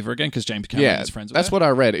Sigourney Weaver again because James Cameron is friends with her. That's what I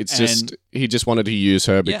read. It's just he just wanted to use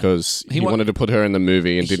her because he wanted to put her in the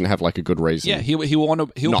movie and didn't have like a good reason. Yeah, he'll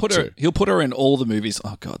put her in all the movies.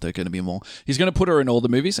 Oh god, there are going to be more. He's going to put her in all the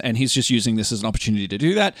movies, and he's just using this as an opportunity to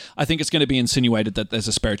do that. I think it's going to be insinuated that there's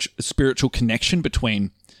a spiritual connection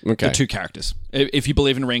between the two characters. If you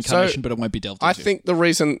believe in reincarnation, but it won't be delved into. I think the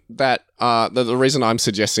reason that the reason I'm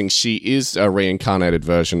suggesting she is a reincarnated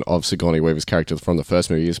version of Sigourney Weaver's character from the first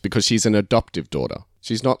movie is because she's an adoptive daughter.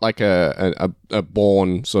 She's not like a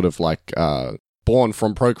born sort of like born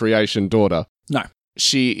from procreation daughter. No,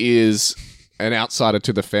 she is an outsider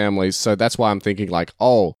to the family. So that's why I'm thinking like,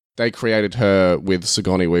 oh, they created her with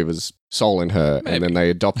Sigourney Weaver's soul in her, and then they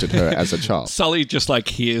adopted her as a child. Sully just like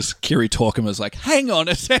hears Kiri talk and was like, hang on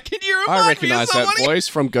a second, I recognize that voice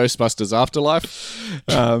from Ghostbusters Afterlife.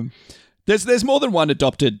 There's more than one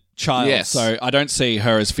adopted child, so I don't see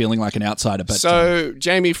her as feeling like an outsider. But so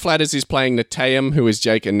Jamie Flatters is playing Neteyam, who is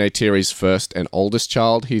Jake and Neytiri's first and oldest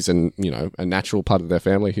child. He's a natural part of their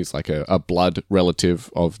family. He's like a blood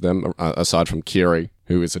relative of them, aside from Kiri,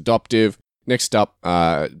 who is adoptive. Next up,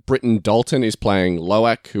 Britton Dalton is playing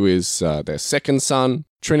Loak, who is their second son.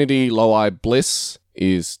 Trinity Loai Bliss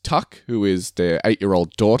is Tuck, who is their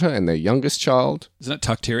 8-year-old daughter and their youngest child. Isn't it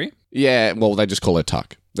Tuck Terry? Yeah, well, they just call her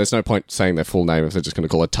Tuck. There's no point saying their full name if they're just going to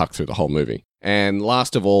call her Tuck through the whole movie. And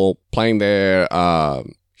last of all, playing their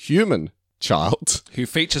human child. Who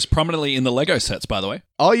features prominently in the Lego sets, by the way.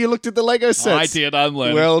 Oh, you looked at the Lego sets. I did, I'm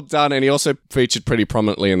learning. Well done. And he also featured pretty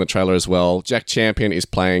prominently in the trailer as well. Jack Champion is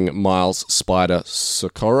playing Miles Spider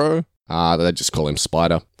Socorro. They just call him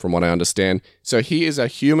Spider, from what I understand. So he is a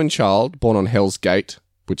human child born on Hell's Gate,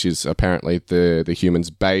 which is apparently the humans'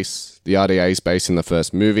 base, the RDA's base in the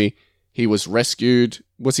first movie. He was rescued.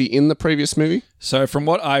 Was he in the previous movie? So from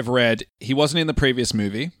what I've read, he wasn't in the previous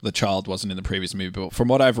movie. The child wasn't in the previous movie. But from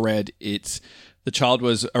what I've read, the child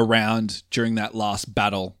was around during that last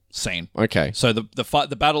battle scene. Okay. So the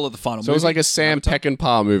battle of the final movie. So it was like a Sam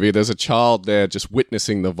Peckinpah movie. There's a child there just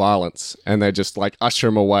witnessing the violence, and they just like usher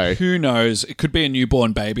him away. Who knows? It could be a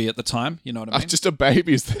newborn baby at the time. You know what I mean? Just a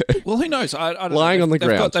baby's there. Well, who knows? I don't Lying know. on the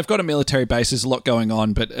ground. They've got a military base. There's a lot going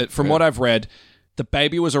on. But from what I've read, the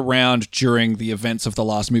baby was around during the events of the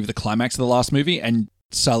last movie, the climax of the last movie, and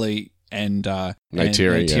Sully and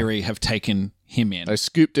Neytiri have taken him in. They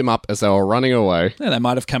scooped him up as they were running away. Yeah, they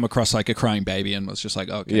might have come across like a crying baby and was just like,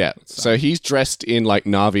 okay. Yeah, so he's dressed in like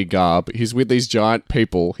Na'vi garb. He's with these giant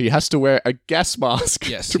people. He has to wear a gas mask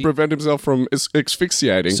to prevent himself from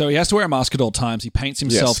asphyxiating. So he has to wear a mask at all times. He paints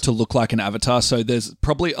himself to look like an avatar. So there's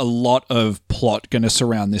probably a lot of plot going to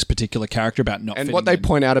surround this particular character about not. And what they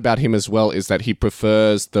point out about him as well is that he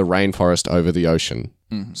prefers the rainforest over the ocean.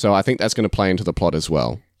 Mm-hmm. So I think that's going to play into the plot as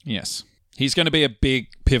well. Yes. He's going to be a big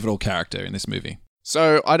pivotal character in this movie.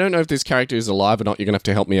 So I don't know if this character is alive or not. You're going to have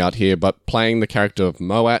to help me out here. But playing the character of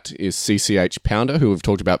Moat is CCH Pounder, who we've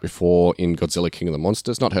talked about before in Godzilla King of the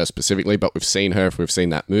Monsters. Not her specifically, but we've seen her if we've seen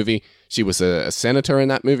that movie. She was a senator in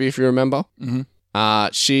that movie, if you remember. Mm-hmm.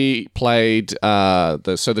 She played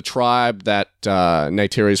the tribe that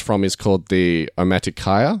Neytiri is from is called the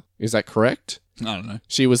Omaticaya. Is that correct? I don't know.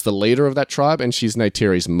 She was the leader of that tribe, and she's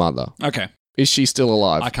Neytiri's mother. Okay. Is she still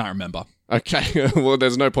alive? I can't remember. Okay, well,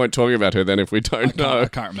 there's no point talking about her then if we don't know. I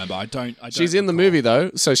can't remember. I don't She's in the movie though,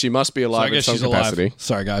 so she must be alive in some capacity. Alive.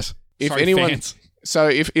 Sorry, guys. Fans. So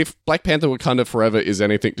if Black Panther Wakanda Forever is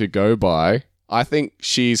anything to go by, I think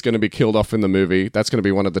she's going to be killed off in the movie. That's going to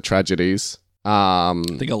be one of the tragedies. I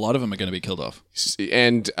think a lot of them are going to be killed off.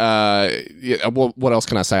 And what else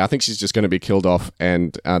can I say? I think she's just going to be killed off,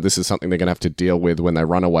 and this is something they're going to have to deal with when they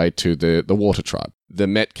run away to the water tribe. The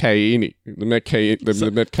Metkaini.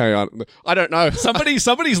 I don't know.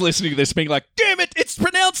 Somebody's listening to this being like, damn it, it's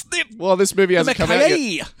pronounced... Well, this movie hasn't come out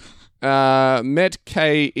yet.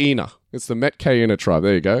 Metkaina. It's the Metcaina tribe.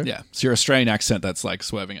 There you go. Yeah, it's your Australian accent that's like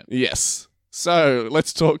swerving it. Yes. So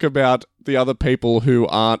let's talk about the other people who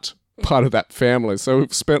aren't part of that family. So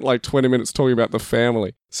we've spent like 20 minutes talking about the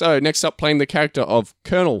family. So next up, playing the character of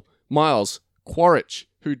Colonel Miles Quaritch,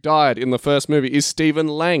 who died in the first movie, is Stephen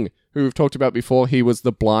Lang, who we've talked about before. He was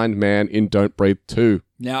the blind man in Don't Breathe 2.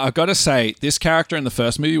 Now, I've got to say, this character in the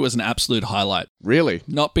first movie was an absolute highlight. Really?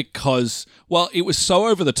 Not because, well, it was so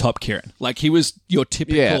over the top, Kieran. Like, he was your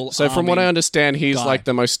typical Yeah. So from what I understand, he's guy. like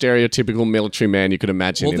the most stereotypical military man you could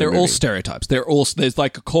imagine. Well, in a they're all movie. stereotypes. There's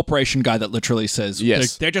like a corporation guy that literally says,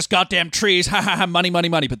 Yes. they're just goddamn trees, ha ha ha, money, money,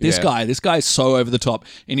 money. But this Yeah. guy is so over the top,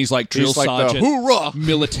 and he's like drill He's like the sergeant, hoorah!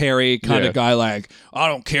 military kind Yeah. of guy. Like, I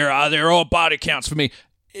don't care, they're all body counts for me.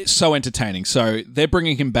 It's so entertaining. So they're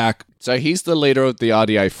bringing him back. So he's the leader of the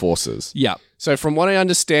RDA forces. Yeah, So from what I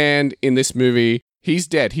understand in this movie, he's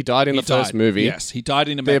dead. He died in the first died. movie. Yes, he died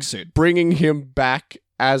in a They're mech suit bringing him back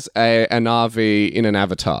as an RV in an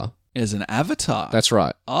avatar. as an avatar. That's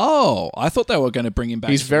right. Oh, I thought they were going to bring him back.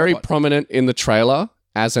 He's as a very robot. prominent in the trailer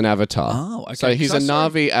as an avatar. Oh, okay. So he's a 'Cause I saw-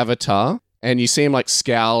 Na'vi avatar, and you see him like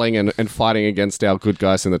scowling and fighting against our good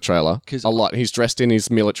guys in the trailer 'Cause- a lot. He's dressed in his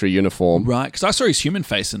military uniform. Right, because I saw his human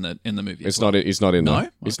face in the movie. It's as well. not. He's not in. No?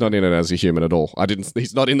 there. He's not in it as a human at all.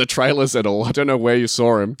 He's not in the trailers at all. I don't know where you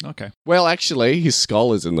saw him. Okay. Well, actually, his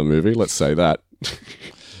skull is in the movie. Let's say that.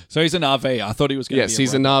 So he's an RV. I thought he was going to Yes, be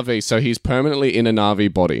he's a Na'vi, so he's permanently in a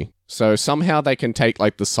Na'vi body. So somehow they can take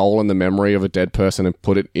like the soul and the memory of a dead person and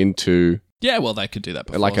put it into Yeah, well, they could do that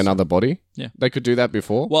before. like another body. Yeah. They could do that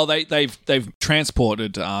before. Well, they've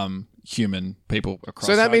transported human people across.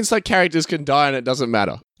 So that means like characters can die and it doesn't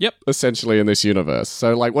matter. Yep. Essentially in this universe.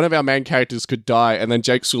 So like one of our main characters could die and then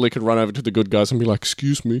Jake Sully could run over to the good guys and be like,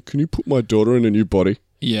 "Excuse me, can you put my daughter in a new body?"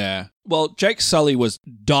 Yeah. Well, Jake Sully was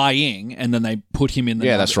dying, and then they put him in the.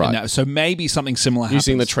 Yeah, that's right. So maybe something similar happens.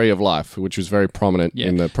 Using the Tree of Life, which was very prominent Yeah.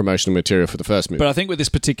 in the promotional material for the first movie. But I think with this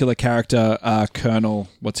particular character, Colonel,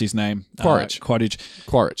 what's his name? Quaritch. Quaritch.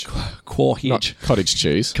 Quaritch. Quaritch. Not cottage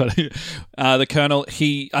cheese. The Colonel,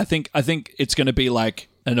 I think it's going to be like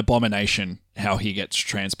an abomination how he gets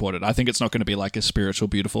transported. I think it's not going to be like a spiritual,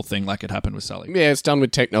 beautiful thing like it happened with Sully. Yeah, it's done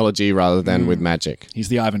with technology rather than with magic. He's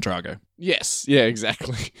the Ivan Drago. Yes. Yeah,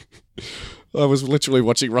 exactly. I was literally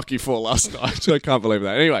watching Rocky IV last night. I can't believe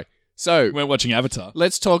that. Anyway, so We're watching Avatar.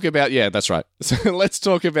 let's talk about, yeah, that's right. So let's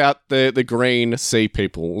talk about the Green Sea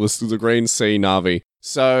people, the Green Sea Na'vi.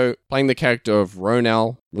 So playing the character of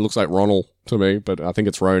Ronal, it looks like Ronald to me, but I think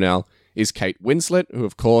it's Ronal, is Kate Winslet, who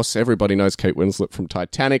of course everybody knows Kate Winslet from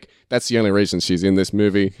Titanic. That's the only reason she's in this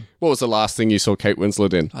movie. What was the last thing you saw Kate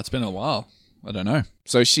Winslet in? It's been a while. I don't know.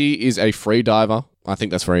 So she is a free diver. I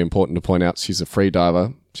think that's very important to point out. She's a free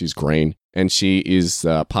diver. She's green. And she is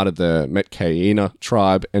part of the Metcaina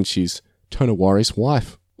tribe. And she's Tonawari's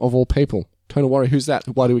wife, of all people. Tonawari, who's that?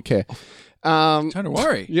 Why do we care? Don't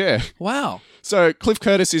worry. Yeah. Wow. So Cliff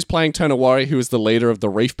Curtis is playing Tonawari, who is the leader of the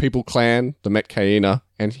Reef People clan, the Metcaina.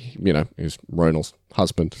 And, is Ronald's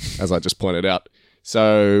husband, as I just pointed out.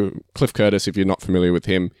 So Cliff Curtis, if you're not familiar with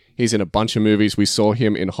him, he's in a bunch of movies. We saw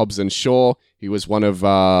him in Hobbs and Shaw. He was one of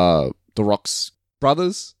The Rock's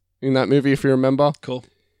brothers in that movie, if you remember. Cool.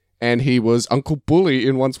 And he was Uncle Bully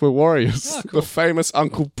in Once We're Warriors. Oh, cool. The famous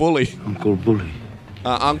Uncle Bully. Uncle Bully.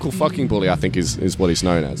 Uncle fucking Bully, I think is what he's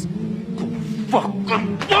known as.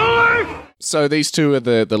 So these two are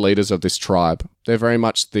the leaders of this tribe. They're very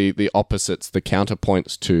much the opposites, the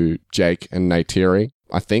counterpoints to Jake and Neytiri,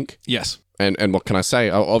 I think. Yes. And what can I say?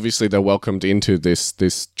 Obviously, they're welcomed into this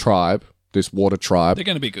tribe, this water tribe. They're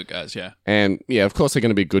going to be good guys, yeah. And yeah, of course, they're going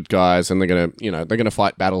to be good guys, and they're going to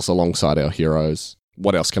fight battles alongside our heroes.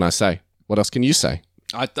 What else can I say? What else can you say?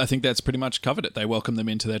 I think that's pretty much covered it. They welcome them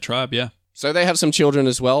into their tribe, yeah. So they have some children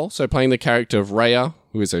as well. So playing the character of Rhea,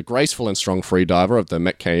 who is a graceful and strong freediver of the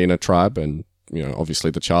Metcaina tribe, and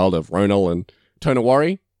obviously the child of Ronal and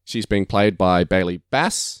Tonawari. She's being played by Bailey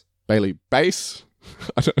Bass. Bailey Bass?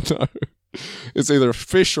 I don't know. It's either a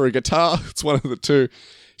fish or a guitar. It's one of the two.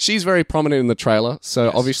 She's very prominent in the trailer. So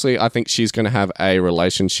Yes. obviously I think she's going to have a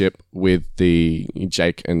relationship with the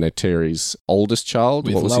Jake and Neytiri's oldest child.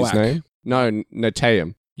 With What was his Loak. name? No,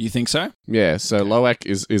 Netayam. You think so? Yeah, so Loak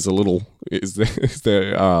is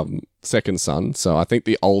their second son. So I think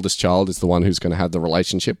the oldest child is the one who's going to have the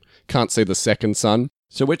relationship. Can't see the second son.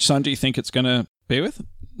 So which son do you think it's going to be with?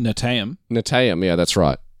 Netayam. Netayam, yeah, that's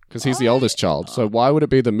right. Because he's the oldest child. So why would it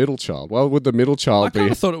be the middle child? Why would the middle I child be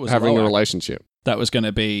kinda thought it was having a Loak. relationship? That was going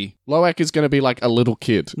to be... Loak is going to be like a little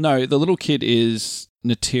kid. No, the little kid is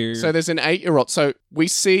Neytiri. So there's an 8-year-old. So we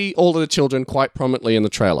see all of the children quite prominently in the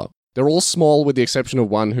trailer. They're all small with the exception of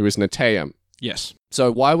one who is Netayam. Yes.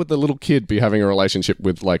 So why would the little kid be having a relationship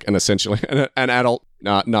with like an essentially an adult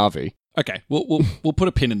Na'vi? Okay, we'll put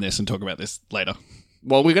a pin in this and talk about this later.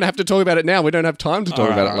 Well, we're going to have to talk about it now. We don't have time to talk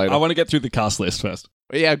about it later. I want to get through the cast list first.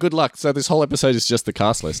 Yeah, good luck. So this whole episode is just the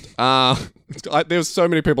cast list. There's so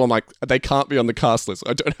many people I'm like, they can't be on the cast list.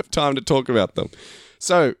 I don't have time to talk about them.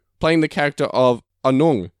 So, playing the character of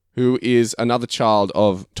Anung, who is another child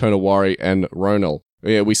of Tonawari and Ronal.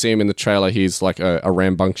 Yeah, we see him in the trailer. He's like a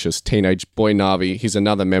rambunctious teenage boy Na'vi. He's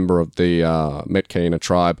another member of the Metkayina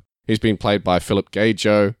tribe. He's been played by Philip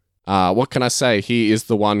Gaijo. What can I say? He is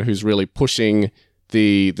the one who's really pushing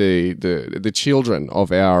the children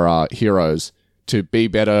of our heroes to be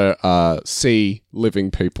better sea living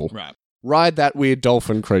people. Right. Ride that weird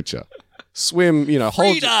dolphin creature. Swim,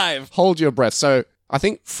 hold your breath. So I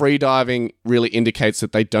think free diving really indicates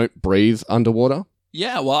that they don't breathe underwater.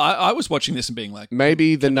 Yeah, well, I was watching this and being like,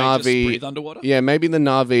 maybe the Na'vi just breathe underwater? Yeah, maybe the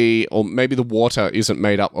Na'vi or maybe the water isn't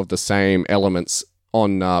made up of the same elements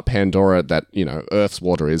on Pandora that, Earth's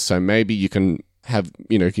water is. So maybe you can have,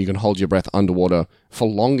 you can hold your breath underwater for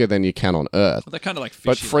longer than you can on Earth. Well, they're kind of like fishy.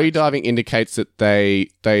 But free diving indicates that they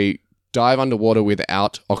dive underwater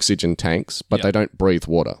without oxygen tanks, but they don't breathe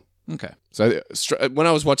water. Okay. So when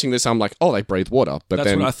I was watching this, I'm like, oh, they breathe water. But that's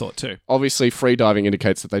then what I thought too. Obviously, free diving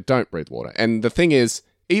indicates that they don't breathe water. And the thing is,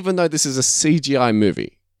 even though this is a CGI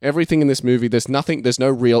movie, everything in this movie, there's no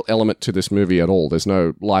real element to this movie at all. There's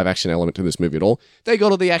no live action element to this movie at all. They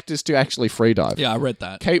got all the actors to actually free dive. Yeah, I read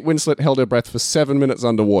that. Kate Winslet held her breath for 7 minutes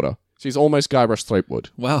underwater. She's almost Guybrush Threepwood.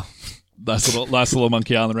 Wow. Nice little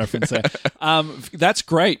Monkey Island reference there. That's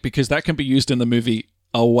great because that can be used in the movie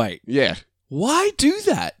Oh Wait. Yeah. Why do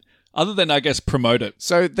that? Other than, I guess, promote it.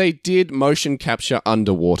 So they did motion capture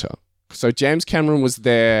underwater. So James Cameron was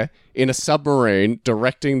there in a submarine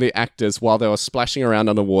directing the actors while they were splashing around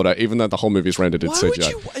underwater, even though the whole movie's rendered in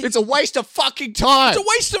CGI. It's a waste of fucking time. It's a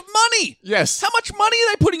waste of money. Yes. How much money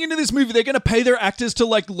are they putting into this movie? They're going to pay their actors to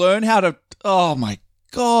learn how to... Oh my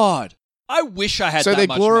God. I wish I had that much So they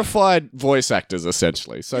money. glorified voice actors,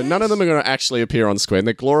 essentially. So none of them are going to actually appear on screen.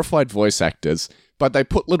 They're glorified voice actors, but they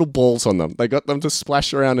put little balls on them. They got them to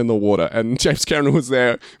splash around in the water, and James Cameron was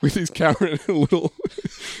there with his camera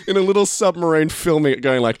in a little submarine filming it,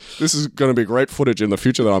 going like, this is going to be great footage in the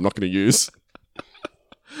future that I'm not going to use.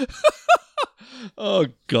 Oh,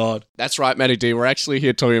 God. That's right, Matty D. We're actually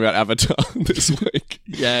here talking about Avatar this week.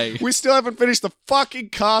 Yay. We still haven't finished the fucking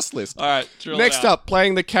cast list. All right. Next up,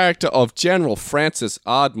 playing the character of General Francis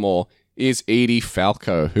Ardmore is Edie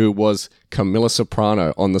Falco, who was Camilla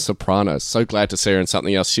Soprano on The Sopranos. So glad to see her in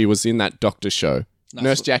something else. She was in that doctor show.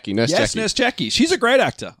 Nurse Jackie. Yes, Nurse Jackie. She's a great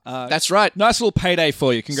actor. That's right. Nice little payday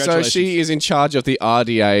for you. Congratulations. So she is in charge of the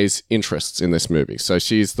RDA's interests in this movie. So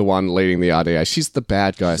she's the one leading the RDA. She's the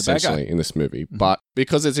bad guy, essentially, in this movie. Mm-hmm. But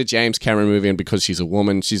because it's a James Cameron movie and because she's a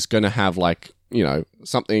woman, she's going to have,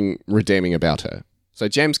 something redeeming about her. So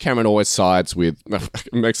James Cameron always sides with...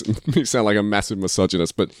 It makes me sound like a massive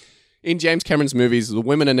misogynist, but... In James Cameron's movies, the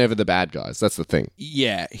women are never the bad guys. That's the thing.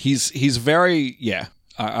 Yeah, he's very... Yeah,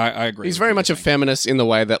 I agree. He's very much a feminist in the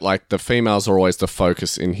way that, the females are always the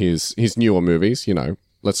focus in his newer movies.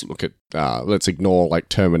 Let's look at... let's ignore,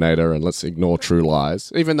 Terminator and let's ignore True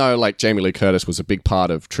Lies. Even though, Jamie Lee Curtis was a big part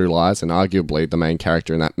of True Lies and arguably the main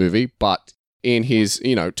character in that movie. But in his,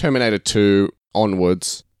 Terminator 2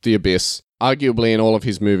 onwards, The Abyss, arguably in all of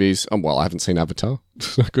his movies... I haven't seen Avatar.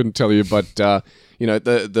 I couldn't tell you, but...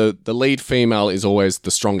 the lead female is always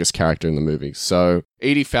the strongest character in the movie. So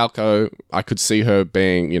Edie Falco, I could see her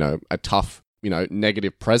being, a tough,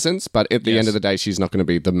 negative presence, but at the end of the day, she's not going to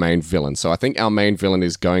be the main villain. So I think our main villain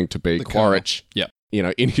is going to be Quaritch. Yeah.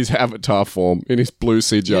 In his Avatar form, in his blue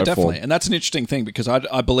CGI form. Definitely. And that's an interesting thing because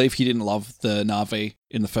I believe he didn't love the Na'vi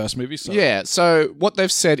in the first movie. So. Yeah. So what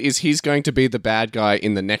they've said is he's going to be the bad guy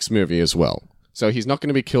in the next movie as well. So he's not going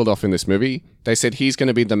to be killed off in this movie. They said he's going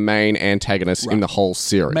to be the main antagonist in the whole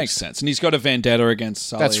series. Makes sense. And he's got a vendetta against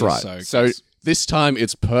Sully. That's right. So this time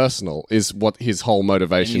it's personal is what his whole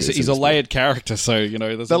motivation is. He's a layered character, so,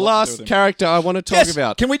 there's the last character I want to talk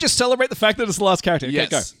about. Can we just celebrate the fact that it's the last character? Okay,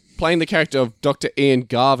 yes. Go. Playing the character of Dr. Ian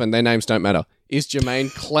Garvin, their names don't matter, is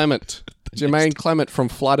Jermaine Clement. Jermaine Clement from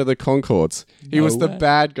Flight of the Conchords. He was the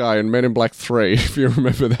bad guy in Men in Black 3, if you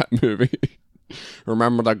remember that movie.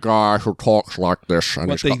 Remember the guy who talks like this? And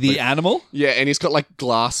the animal? Yeah, and he's got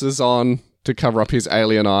glasses on to cover up his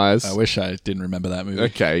alien eyes. I wish I didn't remember that movie.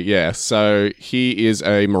 Okay, yeah. So he is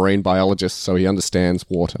a marine biologist, so he understands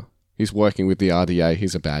water. He's working with the RDA.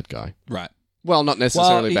 He's a bad guy. Right. Well, not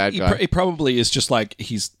necessarily bad guy. He probably is just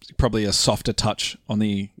he's probably a softer touch on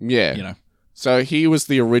the... Yeah. So he was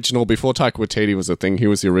the original, before Taika Waititi was a thing, he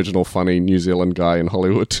was the original funny New Zealand guy in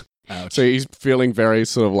Hollywood. So he's feeling very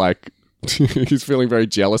sort of like he's feeling very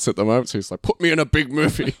jealous at the moment. So he's like, "Put me in a big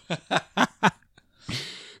movie."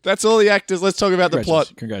 That's all the actors. Let's talk about the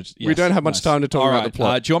plot. Congratulations. We don't have much time to talk about the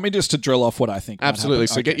plot. Do you want me just to drill off what I think? Absolutely.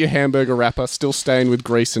 So Okay. get your hamburger wrapper, still stained with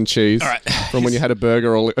grease and cheese from when you had a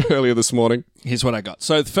burger earlier this morning. Here's what I got.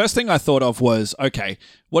 So the first thing I thought of was, okay,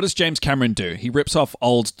 what does James Cameron do? He rips off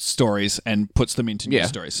old stories and puts them into new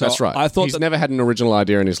stories. So that's right. I thought he's never had an original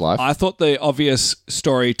idea in his life. I thought the obvious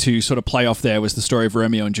story to sort of play off there was the story of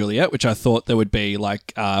Romeo and Juliet, which I thought there would be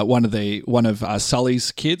like one of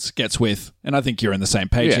Sully's kids gets with, and I think you're on the same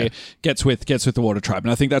page here, gets with the Water Tribe,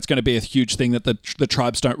 and I think that's going to be a huge thing that the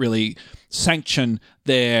tribes don't really sanction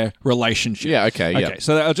their relationship. Yeah, okay.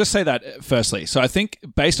 So I'll just say that firstly. So I think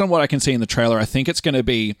based on what I can see in the trailer, I think it's going to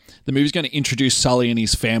be the movie's going to introduce Sully and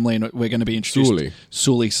his family, and we're going to be introduced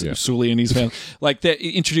Sully and his family. Like they're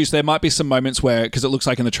introduced. There might be some moments where, because it looks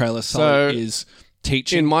like in the trailer, Sully is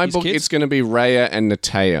teaching. In my his book, kids. it's going to be Raya and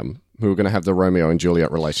Nataeum who are going to have the Romeo and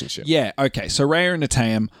Juliet relationship. Yeah. Okay. So Raya and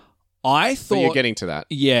Nataeum. I thought But you're getting to that.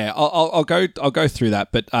 Yeah, I'll go through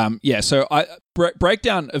that, but So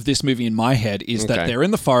breakdown of this movie in my head is that they're in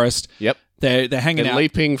the forest. Yep. They're hanging They're out,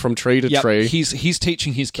 leaping from tree to tree. He's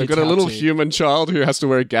teaching his kids. They've got a how little to- human child who has to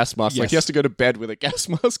wear a gas mask. Like Yes. he has to go to bed with a gas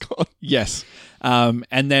mask on. Yes,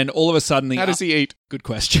 and then all of a sudden, How does he eat? Good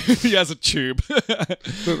question. He has a tube.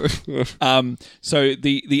 So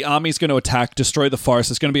the army's going to attack, destroy the forest.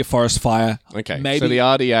 There's going to be a forest fire. Okay. Maybe So the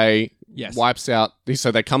RDA Yes. wipes out.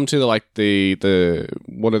 So they come to the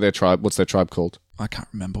what are their tribe? What's their tribe called? I can't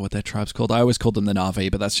remember what their tribe's called. I always called them the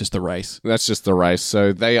Na'vi, but that's just the race. That's just the race.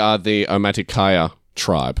 So they are the Omaticaya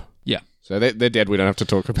tribe. Yeah. So they're dead. We don't have to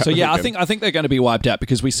talk about. So them yeah, again. I think they're going to be wiped out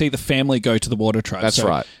because we see the family go to the Water Tribe. That's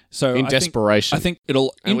right. So In desperation. I think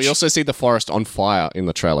it'll. And we also see the forest on fire in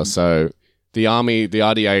the trailer. So the army, the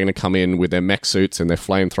RDA are going to come in with their mech suits and their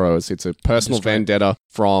flamethrowers. It's a personal vendetta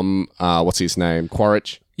from, what's his name?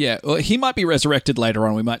 Quaritch. Yeah, well, he might be resurrected later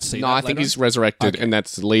on. We might see. No, that I think later he's resurrected, and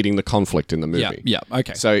that's leading the conflict in the movie. Yeah.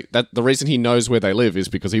 Okay. So that the reason he knows where they live is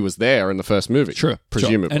because he was there in the first movie. Sure.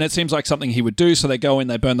 Presumably. And it seems like something he would do. So they go in,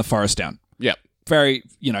 they burn the forest down. Yeah. Very,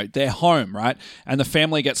 they're home, right? And the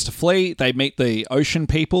family gets to flee. They meet the ocean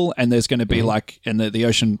people, and there's going to be and the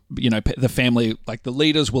ocean, the family, like the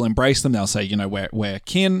leaders will embrace them. They'll say, we're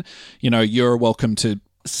kin. You're welcome to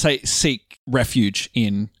seek refuge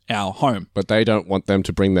in our home. But they don't want them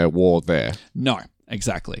to bring their war there. No,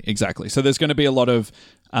 exactly. So there's going to be a lot of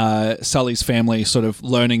Sully's family sort of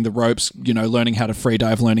learning the ropes, learning how to free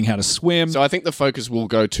dive, learning how to swim. So I think the focus will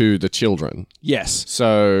go to the children. Yes.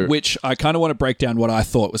 So Which I kind of want to break down what I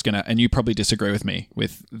thought was going to, and you probably disagree with me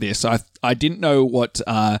with this. I didn't know what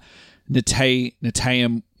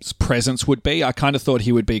Nataeum's presence would be. I kind of thought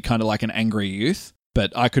he would be kind of like an angry youth,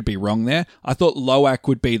 but I could be wrong there. I thought Loak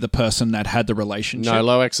would be the person that had the relationship. no,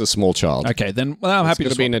 Loak's a small child. Okay, then I'm happy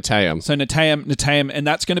It's to going to be Nataeum. So Nataeum, and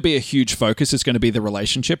that's going to be a huge focus. It's going to be the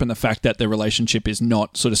relationship and the fact that the relationship is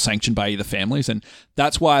not sort of sanctioned by either families, and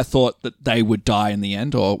that's why I thought that they would die in the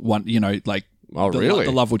end, or one, Oh, really?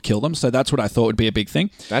 the love would kill them. So that's what I thought would be a big thing.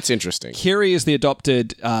 That's interesting. Kiri is the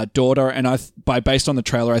adopted daughter, and based on the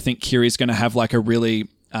trailer, I think Kiri is going to have like a really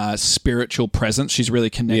spiritual presence. She's really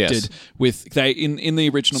connected with in the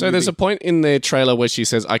original. So movie. there's a point in the trailer where she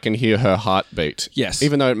says, "I can hear her heartbeat." Yes.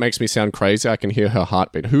 Even though it makes me sound crazy, I can hear her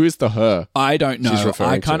heartbeat. Who is the her? I don't know. she's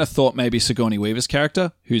referring I kind to? of thought maybe Sigourney Weaver's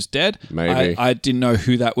character, who's dead. Maybe. I didn't know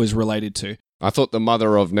who that was related to. I thought the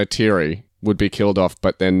mother of Neytiri would be killed off,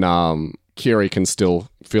 but then Kiri can still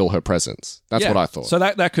feel her presence. That's what I thought. So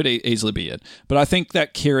that could easily be it. But I think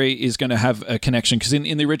that Kiri is going to have a connection because in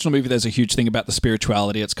the original movie, there's a huge thing about the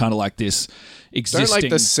spirituality. It's kind of like this existing. Don't like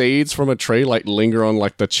the seeds from a tree like linger on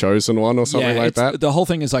like the chosen one or something like that? The whole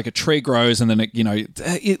thing is like a tree grows and then same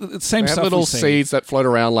They have stuff. little we see. seeds that float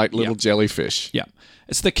around like little jellyfish. Yeah.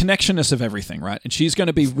 It's the connectionness of everything, right? And she's going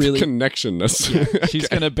to be really Connectionness. she's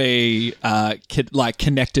going to be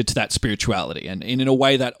connected to that spirituality and in a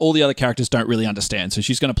way that all the other characters don't really understand. So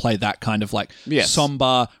she's going to play that kind of like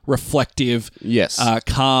somber, reflective,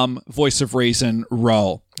 calm, voice of reason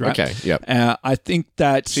role. Right? Okay, yep. I think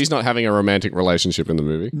that She's not having a romantic relationship in the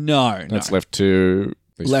movie. no. That's left to...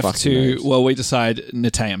 these fucking names. Well, we decide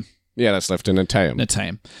Nataeum. Yeah, that's left to Nataeum.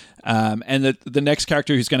 And the next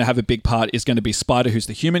character who's going to have a big part is going to be Spider, who's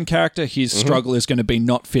the human character. His struggle is going to be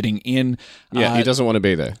not fitting in. Yeah, he doesn't want to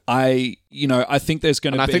be there. I think there's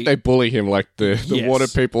going to be... I think they bully him like the Yes. water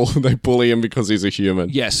people. They bully him because he's a human.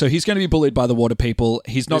 Yeah, so he's going to be bullied by the water people.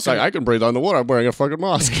 He's not He's like, I can breathe underwater. I'm wearing a fucking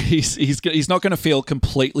mask. he's not going to feel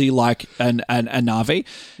completely like a Na'vi.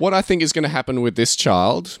 What I think is going to happen with this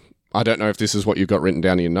child I don't know if this is what you've got written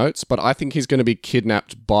down in your notes, but I think he's going to be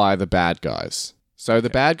kidnapped by the bad guys. So the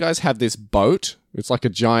bad guys have this boat. It's like a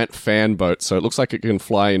giant fan boat, so it looks like it can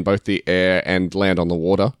fly in both the air and land on the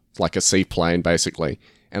water. It's like a seaplane, basically.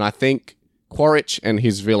 And I think Quaritch and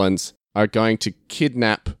his villains are going to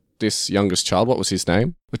kidnap this youngest child. What was his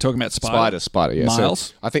name? We're talking about Spider. Spider, yeah. Miles.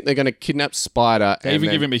 So I think they're going to kidnap Spider. They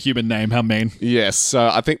even give him a human name. How mean. Yes, so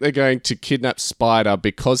I think they're going to kidnap Spider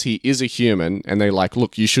because he is a human, and they're like,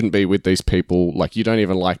 look, you shouldn't be with these people. Like, you don't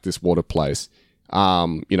even like this water place.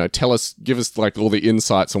 Give us like all the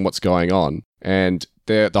insights on what's going on. And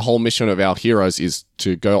the whole mission of our heroes is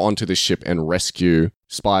to go onto this ship and rescue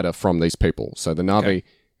Spider from these people. So the Na'vi,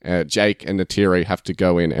 Jake and Neytiri have to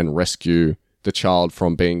go in and rescue the child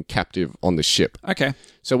from being captive on the ship. Okay.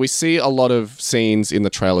 So we see a lot of scenes in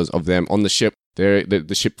the trailers of them on the ship.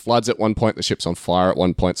 The ship floods at one point, the ship's on fire at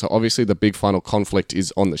one point. So obviously the big final conflict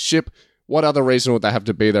is on the ship. What other reason would they have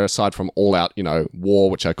to be there aside from all out,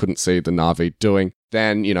 war, which I couldn't see the Na'vi doing?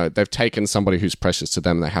 Then, they've taken somebody who's precious to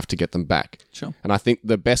them and they have to get them back. Sure. And I think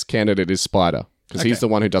the best candidate is Spider. Because he's the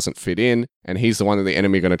one who doesn't fit in, and he's the one that the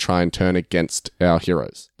enemy are going to try and turn against our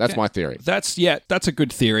heroes. That's my theory. That's a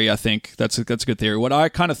good theory, I think. That's a good theory. What I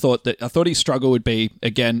kind of thought his struggle would be,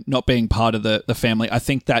 again, not being part of the family. I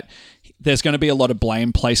think that there's going to be a lot of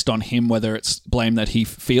blame placed on him, whether it's blame that he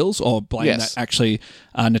feels or blame that actually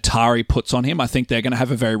Neytiri puts on him. I think they're going to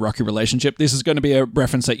have a very rocky relationship. This is going to be a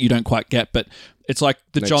reference that you don't quite get, but it's like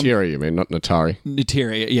the Neytiri, you mean, not Neytiri.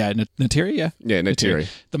 Neytiri, yeah. Neytiri, yeah? Yeah, Neytiri.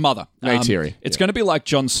 The mother. Neytiri. It's going to be like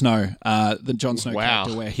Jon Snow, the Jon Snow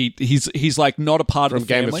character, where he's like not a part of the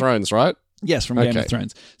family. From Game of Thrones, right? Yes, from Game of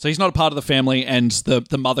Thrones. So he's not a part of the family, and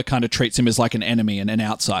the mother kind of treats him as like an enemy and an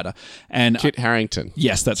outsider. And Kit Harington.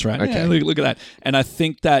 Yes, that's right. Okay. Yeah, look at that. And I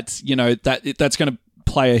think that that's going to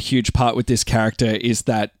play a huge part with this character. Is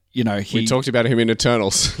that we talked about him in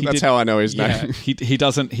Eternals. That's how I know his name. He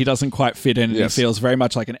doesn't quite fit in. Yes. He feels very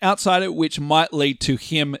much like an outsider, which might lead to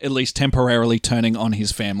him at least temporarily turning on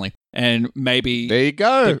his family. And maybe there you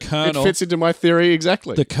go. The Colonel, it fits into my theory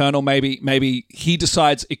exactly. The Colonel maybe he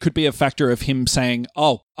decides it could be a factor of him saying,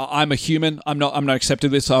 "Oh, I'm a human. I'm not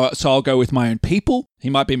accepting this. So I'll go with my own people." He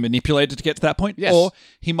might be manipulated to get to that point, or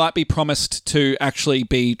he might be promised to actually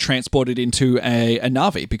be transported into a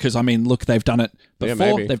Na'vi. Because look, they've done it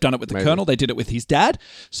before. They've done it with the Colonel. They did it with his dad.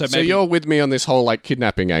 So you're with me on this whole like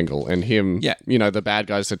kidnapping angle and him. Yeah. The bad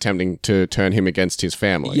guys attempting to turn him against his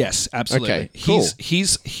family. Yes, absolutely. Okay, cool.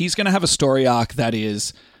 He's going to have a story arc that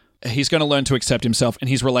is. He's going to learn to accept himself, and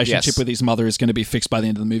his relationship with his mother is going to be fixed by the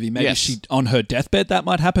end of the movie. Maybe she, on her deathbed, that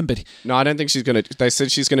might happen, but... No, I don't think she's going to... They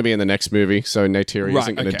said she's going to be in the next movie, so Neytiri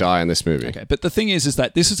isn't going to die in this movie. Okay, but the thing is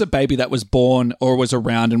that this is a baby that was born or was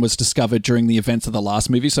around and was discovered during the events of the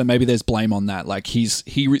last movie, so maybe there's blame on that. Like, he's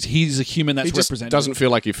a human that's representative. Doesn't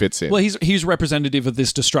feel like he fits in. Well, he's representative of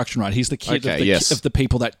this destruction, right? He's the kid of the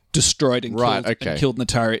people that destroyed and killed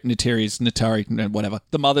Neytiri, whatever.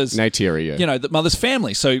 The mother's... Neytiri, yeah. The mother's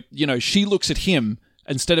family. So, she looks at him,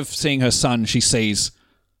 instead of seeing her son, she sees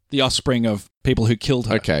the offspring of people who killed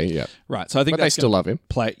her. Okay, yeah. Right, so I think they still love him.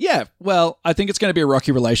 Yeah, well, I think it's going to be a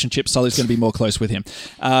rocky relationship. Sully's going to be more close with him.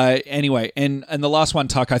 Anyway, and the last one,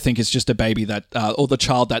 Tuck, I think is just a baby that, or the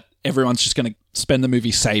child that everyone's just going to spend the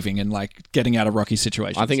movie saving and like getting out of rocky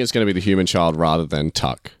situations. I think it's going to be the human child rather than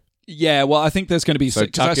Tuck. Yeah, well, I think there's going to be... So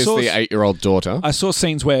Tuck is the 8-year-old daughter. I saw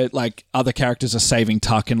scenes where, like, other characters are saving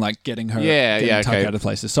Tuck and, like, getting Tuck out of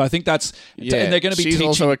places. So I think that's... Yeah, and they're going to be she's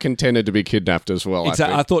also a contender to be kidnapped as well,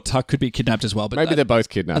 Exactly. I thought Tuck could be kidnapped as well. But maybe they're both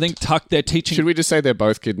kidnapped. I think Tuck, they're teaching... Should we just say they're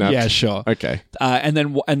both kidnapped? Yeah, sure. Okay. And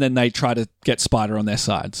then they try to get Spider on their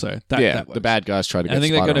side. So that works. The bad guys try to get Spider on their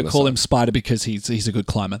side. I think they're going to call him Spider because he's a good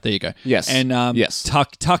climber. There you go. Yes. And yes.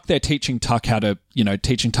 Tuck, they're teaching Tuck how to...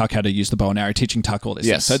 teaching Tuck how to use the bow and arrow, teaching Tuck all this.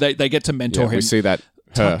 Yes. Stuff. So they get to mentor him. We see that.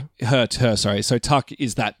 Her, sorry. So Tuck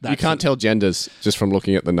is that you can't tell genders just from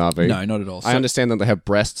looking at the Na'vi. No, not at all. I understand that they have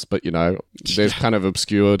breasts, but they're kind of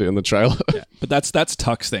obscured in the trailer. Yeah, but that's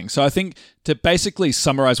Tuck's thing. So I think to basically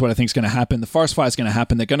summarize what I think is going to happen, the forest fire is going to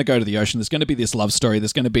happen. They're going to go to the ocean. There's going to be this love story.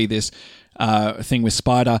 There's going to be this thing with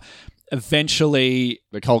Spider. Eventually,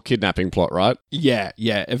 the whole kidnapping plot, right? Yeah.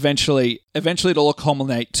 Eventually, it'll all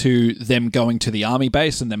culminate to them going to the army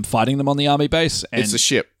base and them fighting them on the army base. And it's a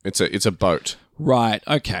ship. It's a boat. Right.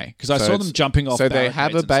 Okay. Because I saw them jumping off. So they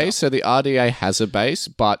have a base. So the RDA has a base,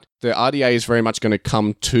 but the RDA is very much going to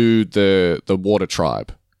come to the water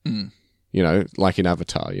tribe. Mm. Like in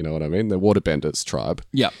Avatar. You know what I mean? The Waterbenders tribe.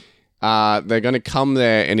 Yeah. They're going to come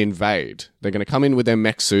there and invade. They're going to come in with their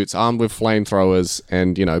mech suits, armed with flamethrowers,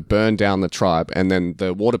 and burn down the tribe. And then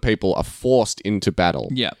the water people are forced into battle.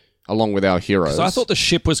 Yeah. along with our heroes. So I thought the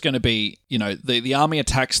ship was going to be, the army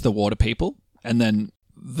attacks the water people, and then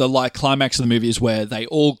the climax of the movie is where they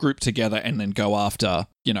all group together and then go after,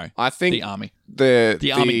 I think the army.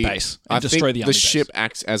 The army base. And I destroy think the army the ship base.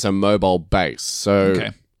 acts as a mobile base. So,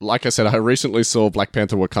 Okay. like I said, I recently saw Black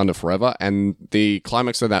Panther Wakanda Forever, and the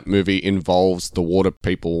climax of that movie involves the water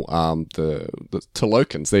people, the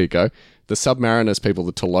Tolokans. There you go. The Submariners people,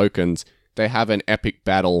 the Tolokans, they have an epic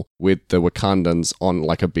battle with the Wakandans on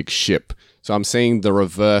like a big ship. So I'm seeing the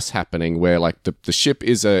reverse happening where like the ship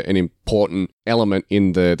is an important element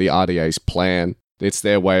in the RDA's plan. It's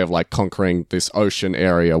their way of like conquering this ocean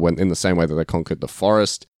area when in the same way that they conquered the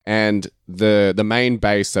forest. And the main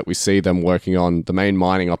base that we see them working on, the main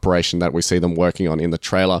mining operation that we see them working on in the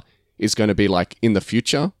trailer is going to be like in the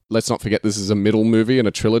future. Let's not forget this is a middle movie in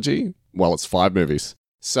a trilogy. Well, it's 5 movies.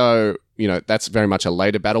 So, that's very much a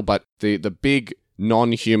later battle, but the big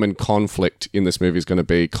non-human conflict in this movie is going to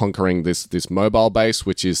be conquering this mobile base,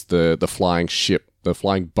 which is the flying ship, the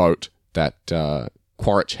flying boat that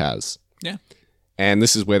Quaritch has. Yeah. And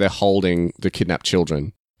this is where they're holding the kidnapped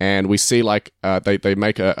children. And we see like they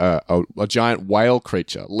make a giant whale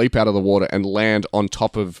creature leap out of the water and land on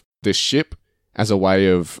top of this ship as a way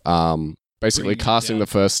of basically casting the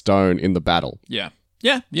first stone in the battle. Yeah.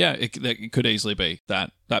 Yeah, it could easily be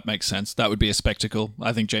that. That makes sense. That would be a spectacle.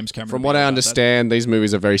 I think James Cameron. From what I understand, these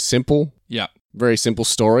movies are very simple. Yeah. Very simple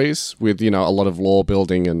stories with, a lot of lore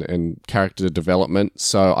building and character development.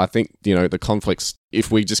 So I think, the conflicts, if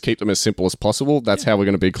we just keep them as simple as possible, that's how we're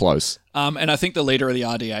going to be close. And I think the leader of the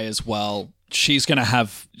RDA as well, she's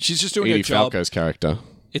just doing Edie her job. Falco's character.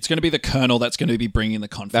 It's going to be the colonel that's going to be bringing the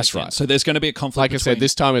conflict. That's right. in. So there's going to be a conflict. Like I said,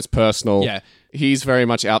 this time it's personal. Yeah. He's very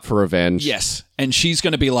much out for revenge. Yes. And she's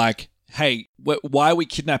going to be like, hey, why are we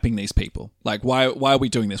kidnapping these people? Like, why are we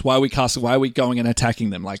doing this? Why are we going and attacking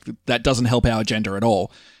them? Like, that doesn't help our agenda at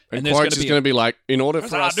all. And Quaritch is going to be like, in order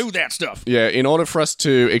for us... I do that stuff. Yeah, in order for us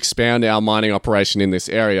to expand our mining operation in this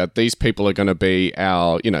area, these people are going to be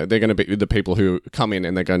they're going to be the people who come in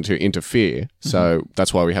and they're going to interfere. So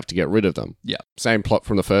that's why we have to get rid of them. Yeah. Same plot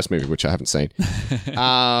from the first movie, which I haven't seen.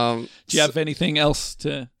 Do you have anything else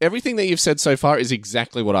to... Everything that you've said so far is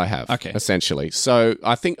exactly what I have, essentially. So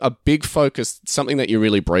I think a big focus, something that you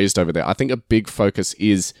really breezed over there, I think a big focus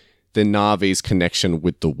is the Na'vi's connection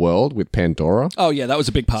with the world, with Pandora. Oh, yeah, that was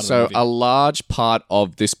a big part of the movie. So a large part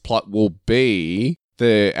of this plot will be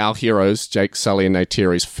our heroes, Jake, Sully, and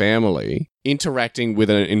Neytiri's family, interacting with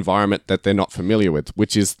an environment that they're not familiar with,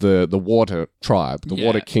 which is the water tribe, the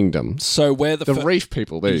water kingdom. So where the reef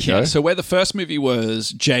people, there you go. So where the first movie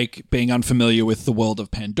was Jake being unfamiliar with the world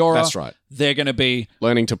of Pandora. That's right. They're going to be...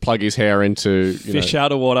 learning to plug his hair into... fish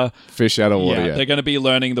out of water. Fish out of water, yeah. They're going to be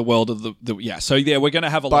learning the world of the yeah. So yeah, we're going to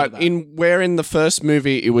have a lot of that. But in the first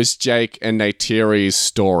movie, it was Jake and Neytiri's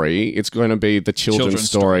story. It's going to be the children's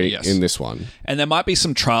story yes. in this one. And there might be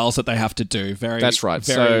some trials that they have to do. That's right.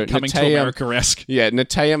 Very So Coming to America-esque. Yeah,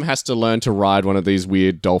 Neteyam has to learn to ride one of these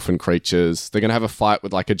weird dolphin creatures. They're going to have a fight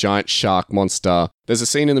with like a giant shark monster. There's a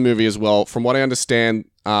scene in the movie as well. From what I understand,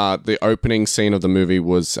 the opening scene of the movie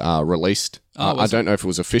was released. I don't know if it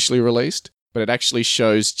was officially released, but it actually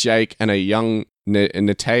shows Jake and a young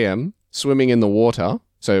Neteyam swimming in the water.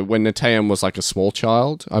 So when Neteyam was like a small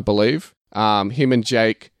child, I believe, him and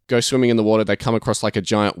Jake go swimming in the water. They come across like a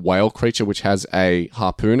giant whale creature which has a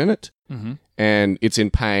harpoon in it. Mm-hmm. And it's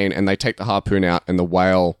in pain, and they take the harpoon out, and the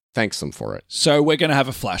whale thanks them for it. So we're going to have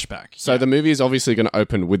a flashback. So the movie is obviously going to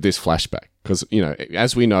open with this flashback because,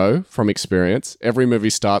 as we know from experience, every movie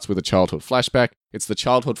starts with a childhood flashback. It's the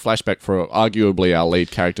childhood flashback for arguably our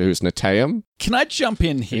lead character, who's Neteyam. Can I jump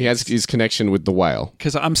in here? He has his connection with the whale.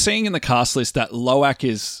 Because I'm seeing in the cast list that Loak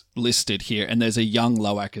is listed here, and there's a young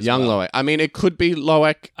Loak as well. Young Loak. I mean, it could be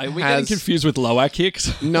Loak. Are we getting confused with Loak here?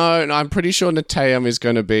 No, I'm pretty sure Neteyam is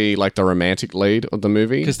going to be like the romantic lead of the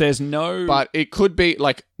movie. Because there's no... But it could be,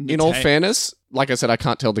 like, in all fairness, like I said, I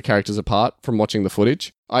can't tell the characters apart from watching the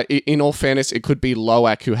footage. In all fairness, it could be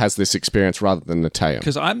Loak who has this experience rather than Neteyam.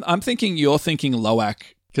 Because I'm thinking you're thinking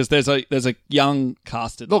Loak... Because there's a young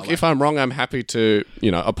casted... Look, if I'm wrong, I'm happy to,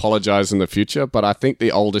 apologize in the future, but I think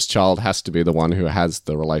the oldest child has to be the one who has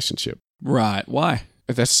the relationship. Right. Why?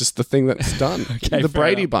 That's just the thing that's done. Okay, the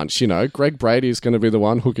Brady bunch, Greg Brady is going to be the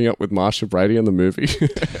one hooking up with Marsha Brady in the movie.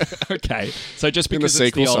 Okay. So just In the because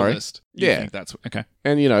sequel, it's the sorry. oldest, you Yeah. think that's... Okay.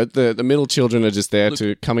 And, the middle children are just there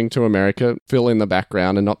to coming to America, fill in the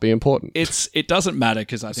background and not be important. It doesn't matter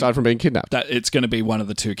because I think... Aside from being kidnapped. that it's going to be one of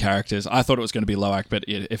the two characters. I thought it was going to be Loak, but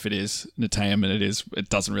if it is Neteyam and it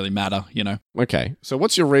doesn't really matter, Okay. So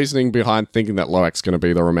what's your reasoning behind thinking that Loak's going to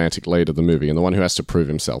be the romantic lead of the movie and the one who has to prove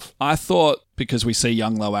himself? I thought because we see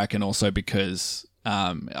young Loak and also because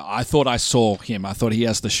I thought I saw him. I thought he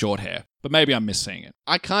has the short hair, but maybe I'm misseeing it.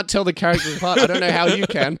 I can't tell the characters apart. I don't know how you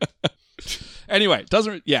can. Anyway,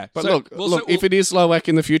 doesn't yeah. But look, if it is Lowak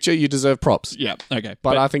in the future, you deserve props. yeah, okay.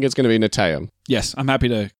 But I think it's going to be Neteyam. Yes, I'm happy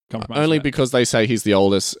to compromise. Only with that. because they say he's the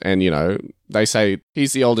oldest, and, they say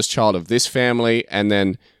he's the oldest child of this family, and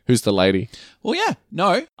then who's the lady? Well, yeah,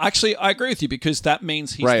 no, actually, I agree with you because that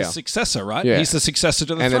means he's Rhea. the successor, right? Yeah. He's the successor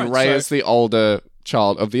to the And throne. then Ray so- is the older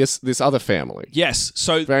child of this other family. yes.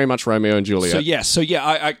 So Very much Romeo and Juliet.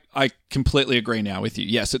 I completely agree now with you.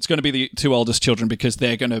 Yes, it's going to be the two oldest children because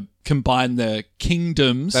they're going to combine the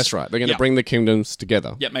kingdoms. That's right. They're going to Yeah. bring the kingdoms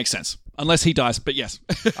together. Yeah, makes sense. Unless he dies, but yes.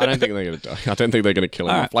 I don't think they're going to die. I don't think they're going to kill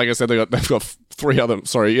him All off. right. Like I said, they've got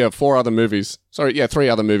 4 other movies. 3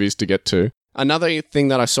 other movies to get to. Another thing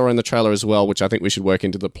that I saw in the trailer as well, which I think we should work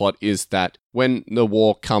into the plot, is that when the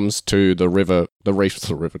war comes to the Reef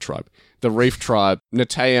tribe,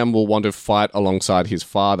 Neteyam will want to fight alongside his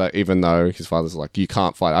father, even though his father's like, you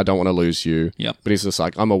can't fight. I don't want to lose you. Yep. But he's just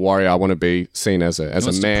like, I'm a warrior. I want to be seen as He a wants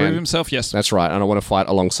to prove man. himself, yes. That's right. And I want to fight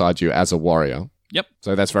alongside you as a warrior. Yep.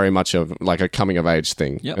 So that's very much of like a coming of age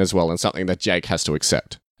thing Yep. as well, and something that Jake has to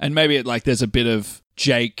accept. And maybe there's a bit of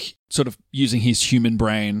Jake sort of using his human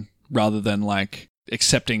brain rather than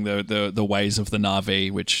accepting the ways of the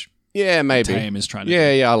Na'vi, which Yeah, maybe. Neteyam is trying to do.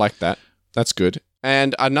 Yeah, I like that. That's good.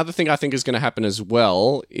 And another thing I think is going to happen as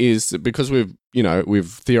well is because we've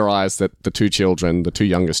theorized that the two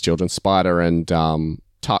youngest children, Spider and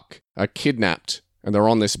Tuck, are kidnapped and they're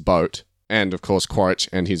on this boat. And of course, Quaritch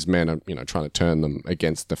and his men are, trying to turn them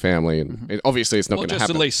against the family. And obviously, it's not Well, going to just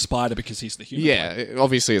happen. at least Spider because he's the human. Yeah,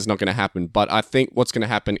 obviously it's not going to happen, but I think what's going to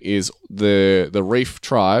happen is the Reef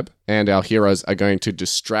tribe and our heroes are going to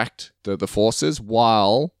distract the forces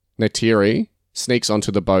while Neytiri sneaks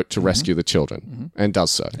onto the boat to rescue the children and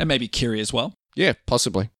does so. And maybe Kiri as well. Yeah,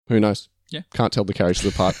 possibly. Who knows? Yeah. Can't tell the characters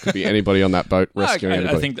apart. Could be anybody on that boat rescuing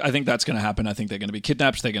anybody. I think that's going to happen. I think they're going to be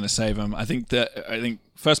kidnapped. They're going to save them. I think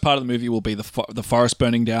first part of the movie will be the forest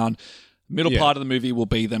burning down. Middle part of the movie will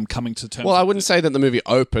be them coming to terms. Well, I wouldn't say that the movie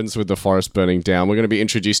opens with the forest burning down. We're going to be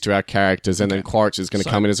introduced to our characters, and then Quaritch is going to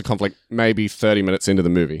come in as a conflict maybe 30 minutes into the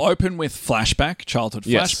movie open with flashback, childhood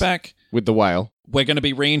Yes. flashback. with the whale. We're going to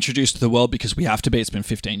be reintroduced to the world because we have to be. It's been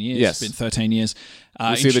 15 years. Yes. It's been 13 years.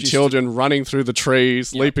 You see the Introduced- children running through the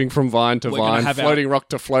trees, leaping from vine to We're gonna vine, have our- floating rock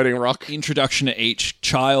to floating rock. Introduction to each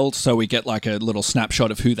child, so we get a little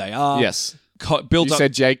snapshot of who they are. Yes. Build You up.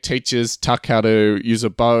 said Jake teaches Tuck how to use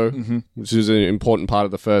a bow, which is an important part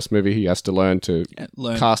of the first movie. He has to learn to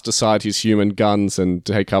learn- cast aside his human guns and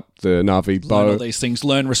take up the Na'vi learn all bow. these things.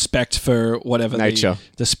 Learn respect for whatever Nature.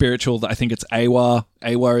 the spiritual. I think it's Awa.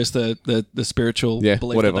 Awa is the spiritual Yeah,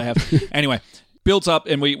 belief whatever. that they have. Anyway, builds up,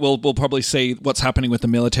 and we'll probably see what's happening with the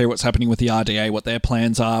military, what's happening with the RDA, what their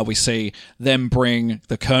plans are. We see them bring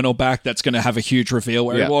the colonel back. That's going to have a huge reveal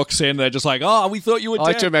where Yeah. he walks in. They're just like, "Oh, we thought you were I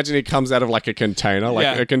like dead." to imagine he comes out of like a container, like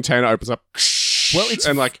Yeah. a container opens up, Well, it's-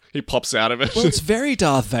 and like he pops out of it. Well, it's very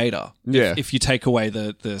Darth Vader. Yeah. If you take away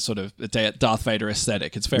the sort of the Darth Vader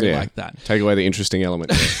aesthetic, it's very like that. Take away the interesting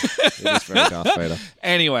element. Yeah. It is very Darth Vader.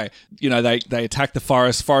 Anyway, they attack the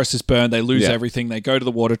forest. Forest is burned. They lose Yeah. everything. They go to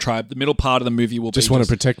the water tribe. The middle part of the movie will Just be want to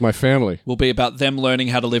protect my family. will be about them learning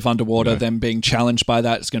how to live underwater. Them being challenged by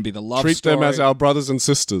that. It's going to be the love Treat story. them as our brothers and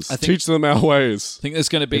sisters. think- Teach them our ways. I think there's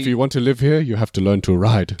going to If be you want to live here, you have to learn to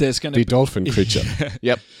ride. There's gonna the be- dolphin creature.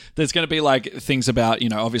 Yep. there's going to be things about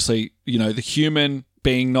obviously the human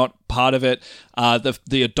being not part of it.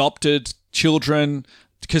 The adopted children.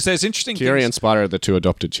 Because there's interesting Kiri things. and Spider are the two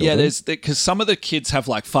adopted children. Yeah, because some of the kids have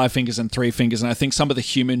 5 fingers and 3 fingers, and I think some of the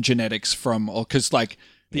human genetics because the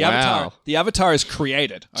Wow. avatar is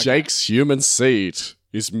created. Okay? Jake's human seed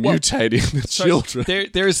is mutating the So children.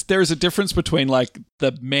 there is a difference between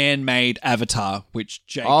the man-made avatar, which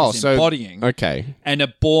Jake is so embodying, okay. and a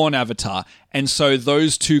born avatar, and so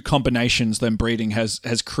those two combinations, them breeding, has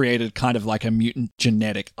created kind of a mutant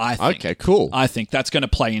genetic. I think. Okay, cool. I think that's going to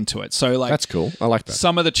play into it. So That's cool. I like that.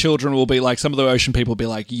 some of the children will be some of the ocean people will be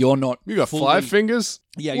like, you're not. You got fully- 5 fingers?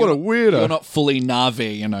 Yeah, what you're a weirdo. You're not fully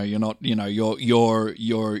Na'vi, you're not,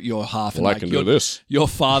 you're half. And Well, I can do this. Your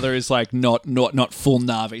father is not full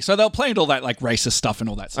Na'vi, so they'll play into all that racist stuff and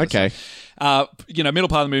all that. Sort Okay. of stuff. Middle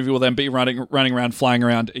part of the movie will then be running around, flying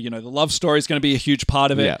around. The love story is going to be a huge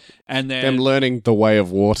part of it, Yeah. and then Them learning the way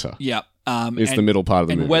of water yeah, is the middle part of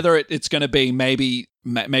the and movie. whether it's going to be maybe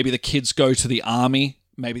the kids go to the army.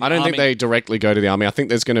 Maybe the I don't army, think they directly go to the army. I think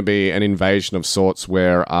there's going to be an invasion of sorts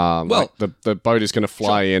where the boat is going to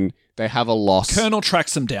fly in. They have a loss. Colonel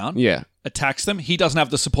tracks them down. Yeah. Attacks them. He doesn't have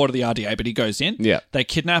the support of the RDA, but he goes in. Yeah. They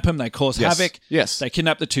kidnap him. They cause Yes. havoc. Yes. They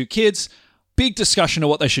kidnap the 2 kids. big discussion of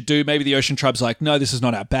what they should do. Maybe the Ocean Tribe's like, no, this is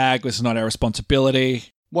not our bag. This is not our responsibility.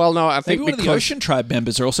 Well, no, I think Maybe one of the Ocean Tribe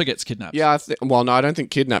members also gets kidnapped. Yeah, well, no, I don't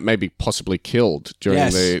think kidnapped, maybe possibly killed during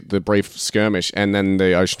Yes. the brief skirmish. And then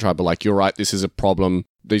the Ocean Tribe are like, you're right, this is a problem.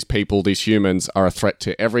 These people, these humans are a threat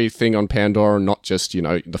to everything on Pandora, not just,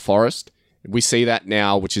 the forest. We see that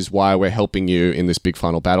now, which is why we're helping you in this big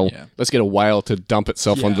final battle. Yeah. Let's get a whale to dump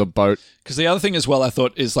itself onto the boat. Because the other thing as well, I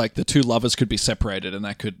thought, is like the two lovers could be separated and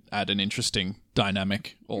that could add an interesting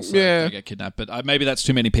dynamic also if they get kidnapped. But maybe that's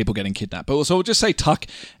too many people getting kidnapped. But so we'll just say Tuck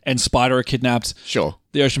and Spider are kidnapped. Sure.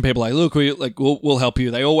 The Ocean people are like, look, we'll help you.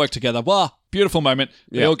 They all work together. Wow, beautiful moment.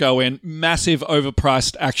 They all go in. Massive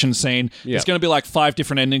overpriced action scene. Yeah. It's going to be like 5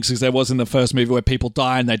 different endings as there was in the first movie where people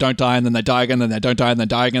die and they don't die and then they die again, then they don't die and they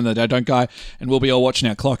die again, then they don't die. And we'll be all watching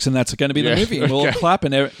our clocks and that's going to be the movie. And we'll all clap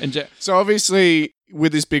and So obviously,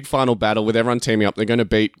 with this big final battle, with everyone teaming up, they're going to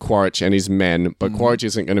beat Quaritch and his men, but Quaritch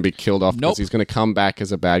isn't going to be killed off because he's going to come back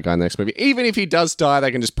as a bad guy in the next movie. Even if he does die, they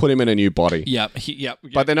can just put him in a new body. Yep.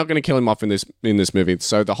 But they're not going to kill him off in this movie.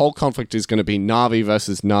 So the whole conflict is going to be Na'vi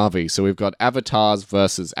versus Na'vi. So we've got avatars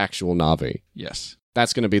versus actual Na'vi. Yes.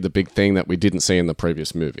 That's going to be the big thing that we didn't see in the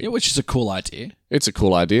previous movie. Yeah, which is a cool idea. It's a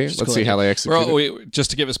cool idea. Let's see how they execute it.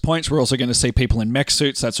 Just to give us points, we're also going to see people in mech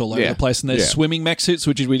suits. That's all over the place. And there's swimming mech suits,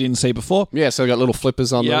 which we didn't see before. Yeah, so they got little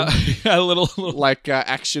flippers on them. Yeah, a little. Like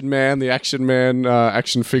Action Man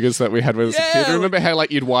action figures that we had when I was a kid. Remember how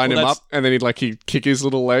you'd wind him up and then he'd kick his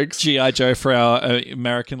little legs? G.I. Joe for our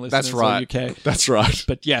American listeners. That's right. UK. That's right.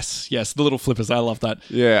 But yes, the little flippers. I love that.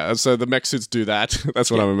 Yeah, so the mech suits do that.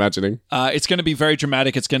 That's what I'm imagining. It's going to be very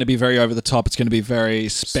dramatic. It's going to be very over the top. It's going to be very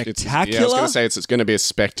spectacular. I was going to say it's going to be a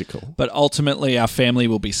spectacle. But ultimately, our family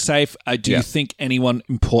will be safe. Do you think anyone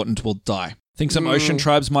important will die? Think some Ocean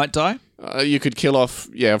Tribes might die? You could kill off...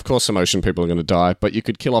 Yeah, of course some Ocean people are going to die, but you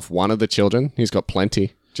could kill off one of the children. He's got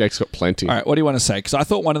plenty. Jake's got plenty. All right, what do you want to say? Because I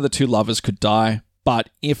thought one of the two lovers could die, but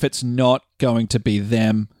if it's not going to be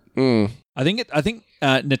them... I think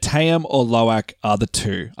Netaim or Loak are the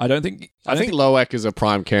two. I think Loak is a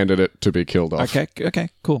prime candidate to be killed off. Okay,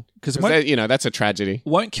 cool. Because that's a tragedy.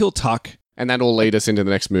 Won't kill Tuck. And that'll lead us into the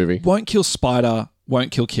next movie. Won't kill Spider.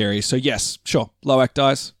 Won't kill Kiri. So yes, sure. Loak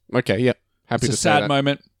dies. Okay, yep. Happy to it's a say sad that.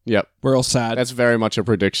 moment. Yep. We're all sad. That's very much a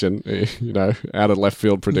prediction, out of left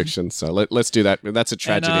field prediction. So let's do that. That's a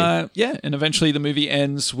tragedy. And eventually the movie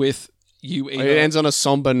ends with you either... It ends on a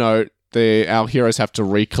somber note. Our heroes have to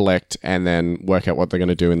recollect and then work out what they're going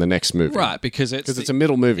to do in the next movie. Right, because it's a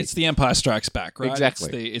middle movie. It's The Empire Strikes Back, right?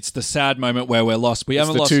 Exactly. It's the sad moment where we're lost. We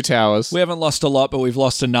haven't lost two towers. We haven't lost a lot, but we've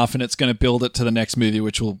lost enough, and it's going to build it to the next movie,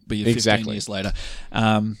 which will be 15 years later.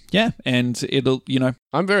 And it'll,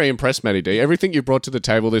 I'm very impressed, Matty D. Everything you brought to the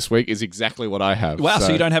table this week is exactly what I have. Wow,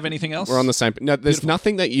 so you don't have anything else? We're on the same... No, there's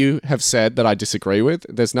nothing that you have said that I disagree with.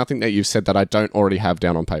 There's nothing that you've said that I don't already have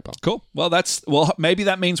down on paper. Cool. Well, maybe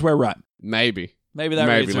that means we're right. Maybe that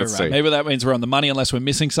means we're right. Maybe that means we're on the money unless we're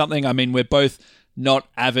missing something. I mean, we're both not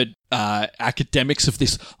avid academics of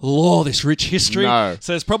this lore, this rich history. No.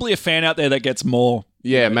 So there's probably a fan out there that gets more...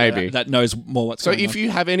 Yeah, maybe. That knows more what's going on. So if you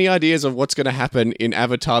have any ideas of what's going to happen in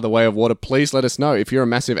Avatar: The Way of Water, please let us know. If you're a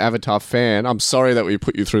massive Avatar fan, I'm sorry that we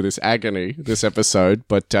put you through this agony, this episode,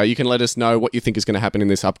 but you can let us know what you think is going to happen in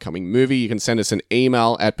this upcoming movie. You can send us an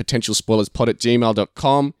email at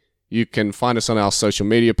potentialspoilerspod@gmail.com. You can find us on our social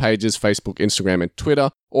media pages, Facebook, Instagram, and Twitter,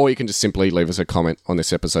 or you can just simply leave us a comment on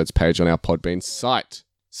this episode's page on our Podbean site.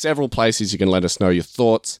 Several places you can let us know your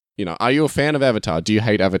thoughts. Are you a fan of Avatar? Do you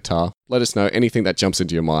hate Avatar? Let us know anything that jumps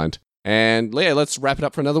into your mind. And yeah, let's wrap it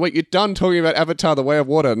up for another week. You're done talking about Avatar: The Way of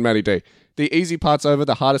Water and Matty D. The easy part's over.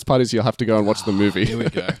 The hardest part is you'll have to go and watch the movie. Here we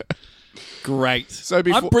go. Great. So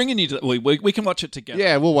I'm bringing you to... We can watch it together.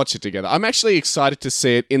 Yeah, we'll watch it together. I'm actually excited to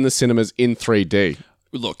see it in the cinemas in 3D.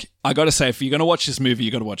 Look, I got to say, if you're going to watch this movie,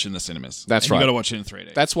 you got to watch it in the cinemas. That's right. You got to watch it in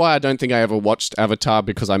 3D. That's why I don't think I ever watched Avatar,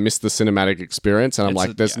 because I missed the cinematic experience, and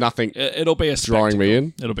there's nothing It'll be a drawing me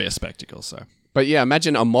in. It'll be a spectacle, so... But yeah,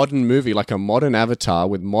 imagine a modern movie, like a modern Avatar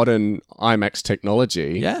with modern IMAX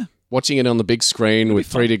technology. Yeah. Watching it on the big screen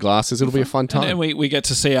with 3D glasses, it'll be a fun time. And we get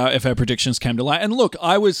to see if our predictions came to light. And look,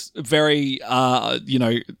 I was very,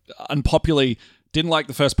 unpopularly... Didn't like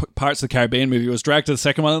the first Pirates of the Caribbean movie. Was dragged to the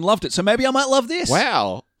second one and loved it. So maybe I might love this.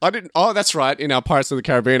 Wow. I didn't... Oh, that's right. In our Pirates of the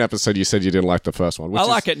Caribbean episode, you said you didn't like the first one. I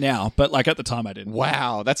like it now, but at the time I didn't.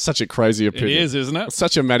 Wow. That's such a crazy opinion. It is, isn't it? It's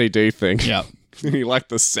such a Matty D thing. Yeah. You like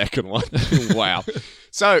the second one. Wow.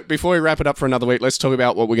 So before we wrap it up for another week, let's talk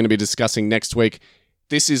about what we're going to be discussing next week.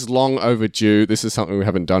 This is long overdue. This is something we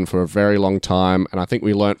haven't done for a very long time. And I think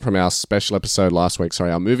we learnt from our special episode last week,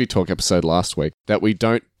 our movie talk episode last week, that we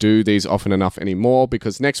don't do these often enough anymore,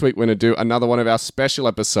 because next week we're going to do another one of our special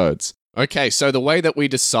episodes. Okay, so the way that we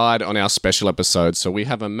decide on our special episodes, so we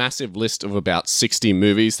have a massive list of about 60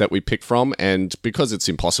 movies that we pick from, and because it's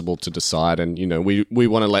impossible to decide, and we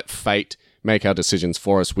want to let fate make our decisions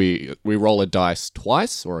for us, we roll a dice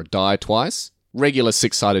twice, or a die twice. Regular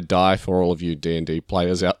 6-sided die for all of you D&D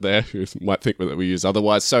players out there who might think that we use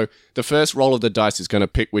otherwise. So the first roll of the dice is going to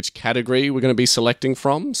pick which category we're going to be selecting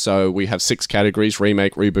from. So we have 6 categories: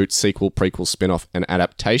 remake, reboot, sequel, prequel, spin-off, and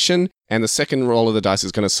adaptation. And the second roll of the dice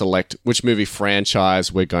is going to select which movie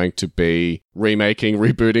franchise we're going to be remaking,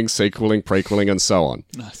 rebooting, sequeling, prequeling, and so on.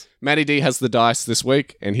 Nice. Matty D has the dice this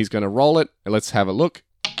week, and he's going to roll it. And let's have a look.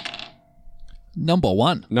 Number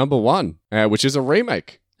 1. Number 1, which is a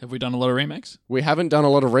remake. Have we done a lot of remakes? We haven't done a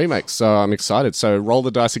lot of remakes, so I'm excited. So roll the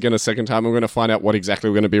dice again a second time. We're going to find out what exactly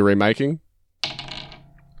we're going to be remaking.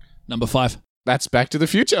 Number 5. That's Back to the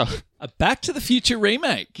Future. A Back to the Future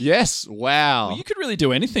remake. Yes. Wow. Well, you could really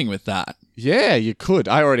do anything with that. Yeah, you could.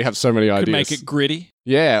 I already have so many ideas. Could make it gritty.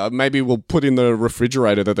 Yeah, maybe we'll put in the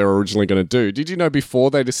refrigerator that they were originally going to do. Did you know before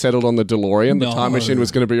they just settled on the DeLorean, the time machine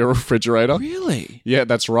was going to be a refrigerator? Really? Yeah,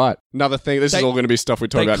 that's right. Another thing, this is all going to be stuff we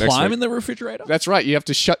talk about next week. They climb in the refrigerator? That's right. You have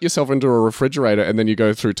to shut yourself into a refrigerator and then you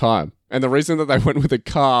go through time. And the reason that they went with a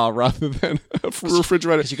car rather than a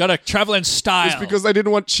refrigerator You got to travel in style. is because they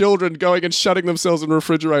didn't want children going and shutting themselves in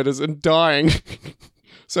refrigerators and dying.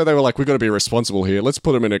 So they were like, we've got to be responsible here. Let's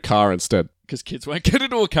put them in a car instead. Because kids won't get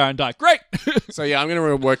into a car and die. Great! So yeah, I'm going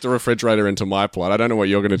to work the refrigerator into my plot. I don't know what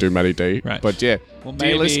you're going to do, Matty D. Right. But yeah, Well, dear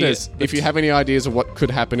maybe listeners, if you have any ideas of what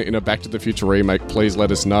could happen in a Back to the Future remake, please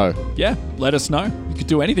let us know. Yeah, let us know. You could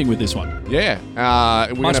do anything with this one. Yeah.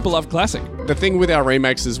 Much beloved classic. The thing with our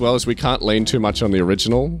remakes as well is we can't lean too much on the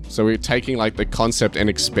original. So we're taking like the concept and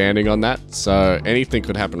expanding on that. So anything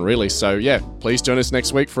could happen really. So yeah, please join us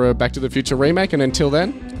next week for a Back to the Future remake. And until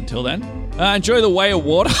then, enjoy The Way of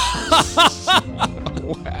Water.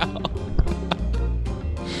 wow.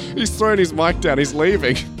 He's throwing his mic down. He's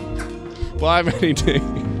leaving. Bye, Matty D.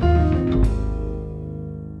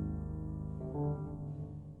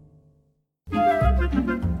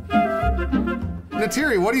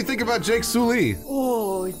 Natiri, what do you think about Jake Sully?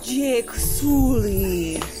 Oh, Jake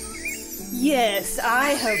Sully. Yes, I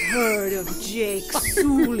have heard of Jake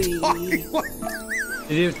Sully.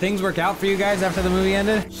 Did things work out for you guys after the movie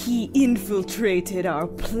ended? He infiltrated our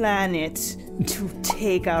planet to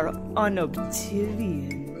take our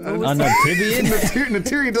unobtivian. Unobtivian?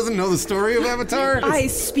 Natiri doesn't know the story of Avatar? I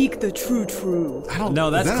speak the true.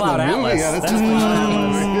 No, that's Is that Cloud in the movie? Atlas. Yeah, that's That's just Cloud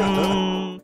Atlas. Yeah.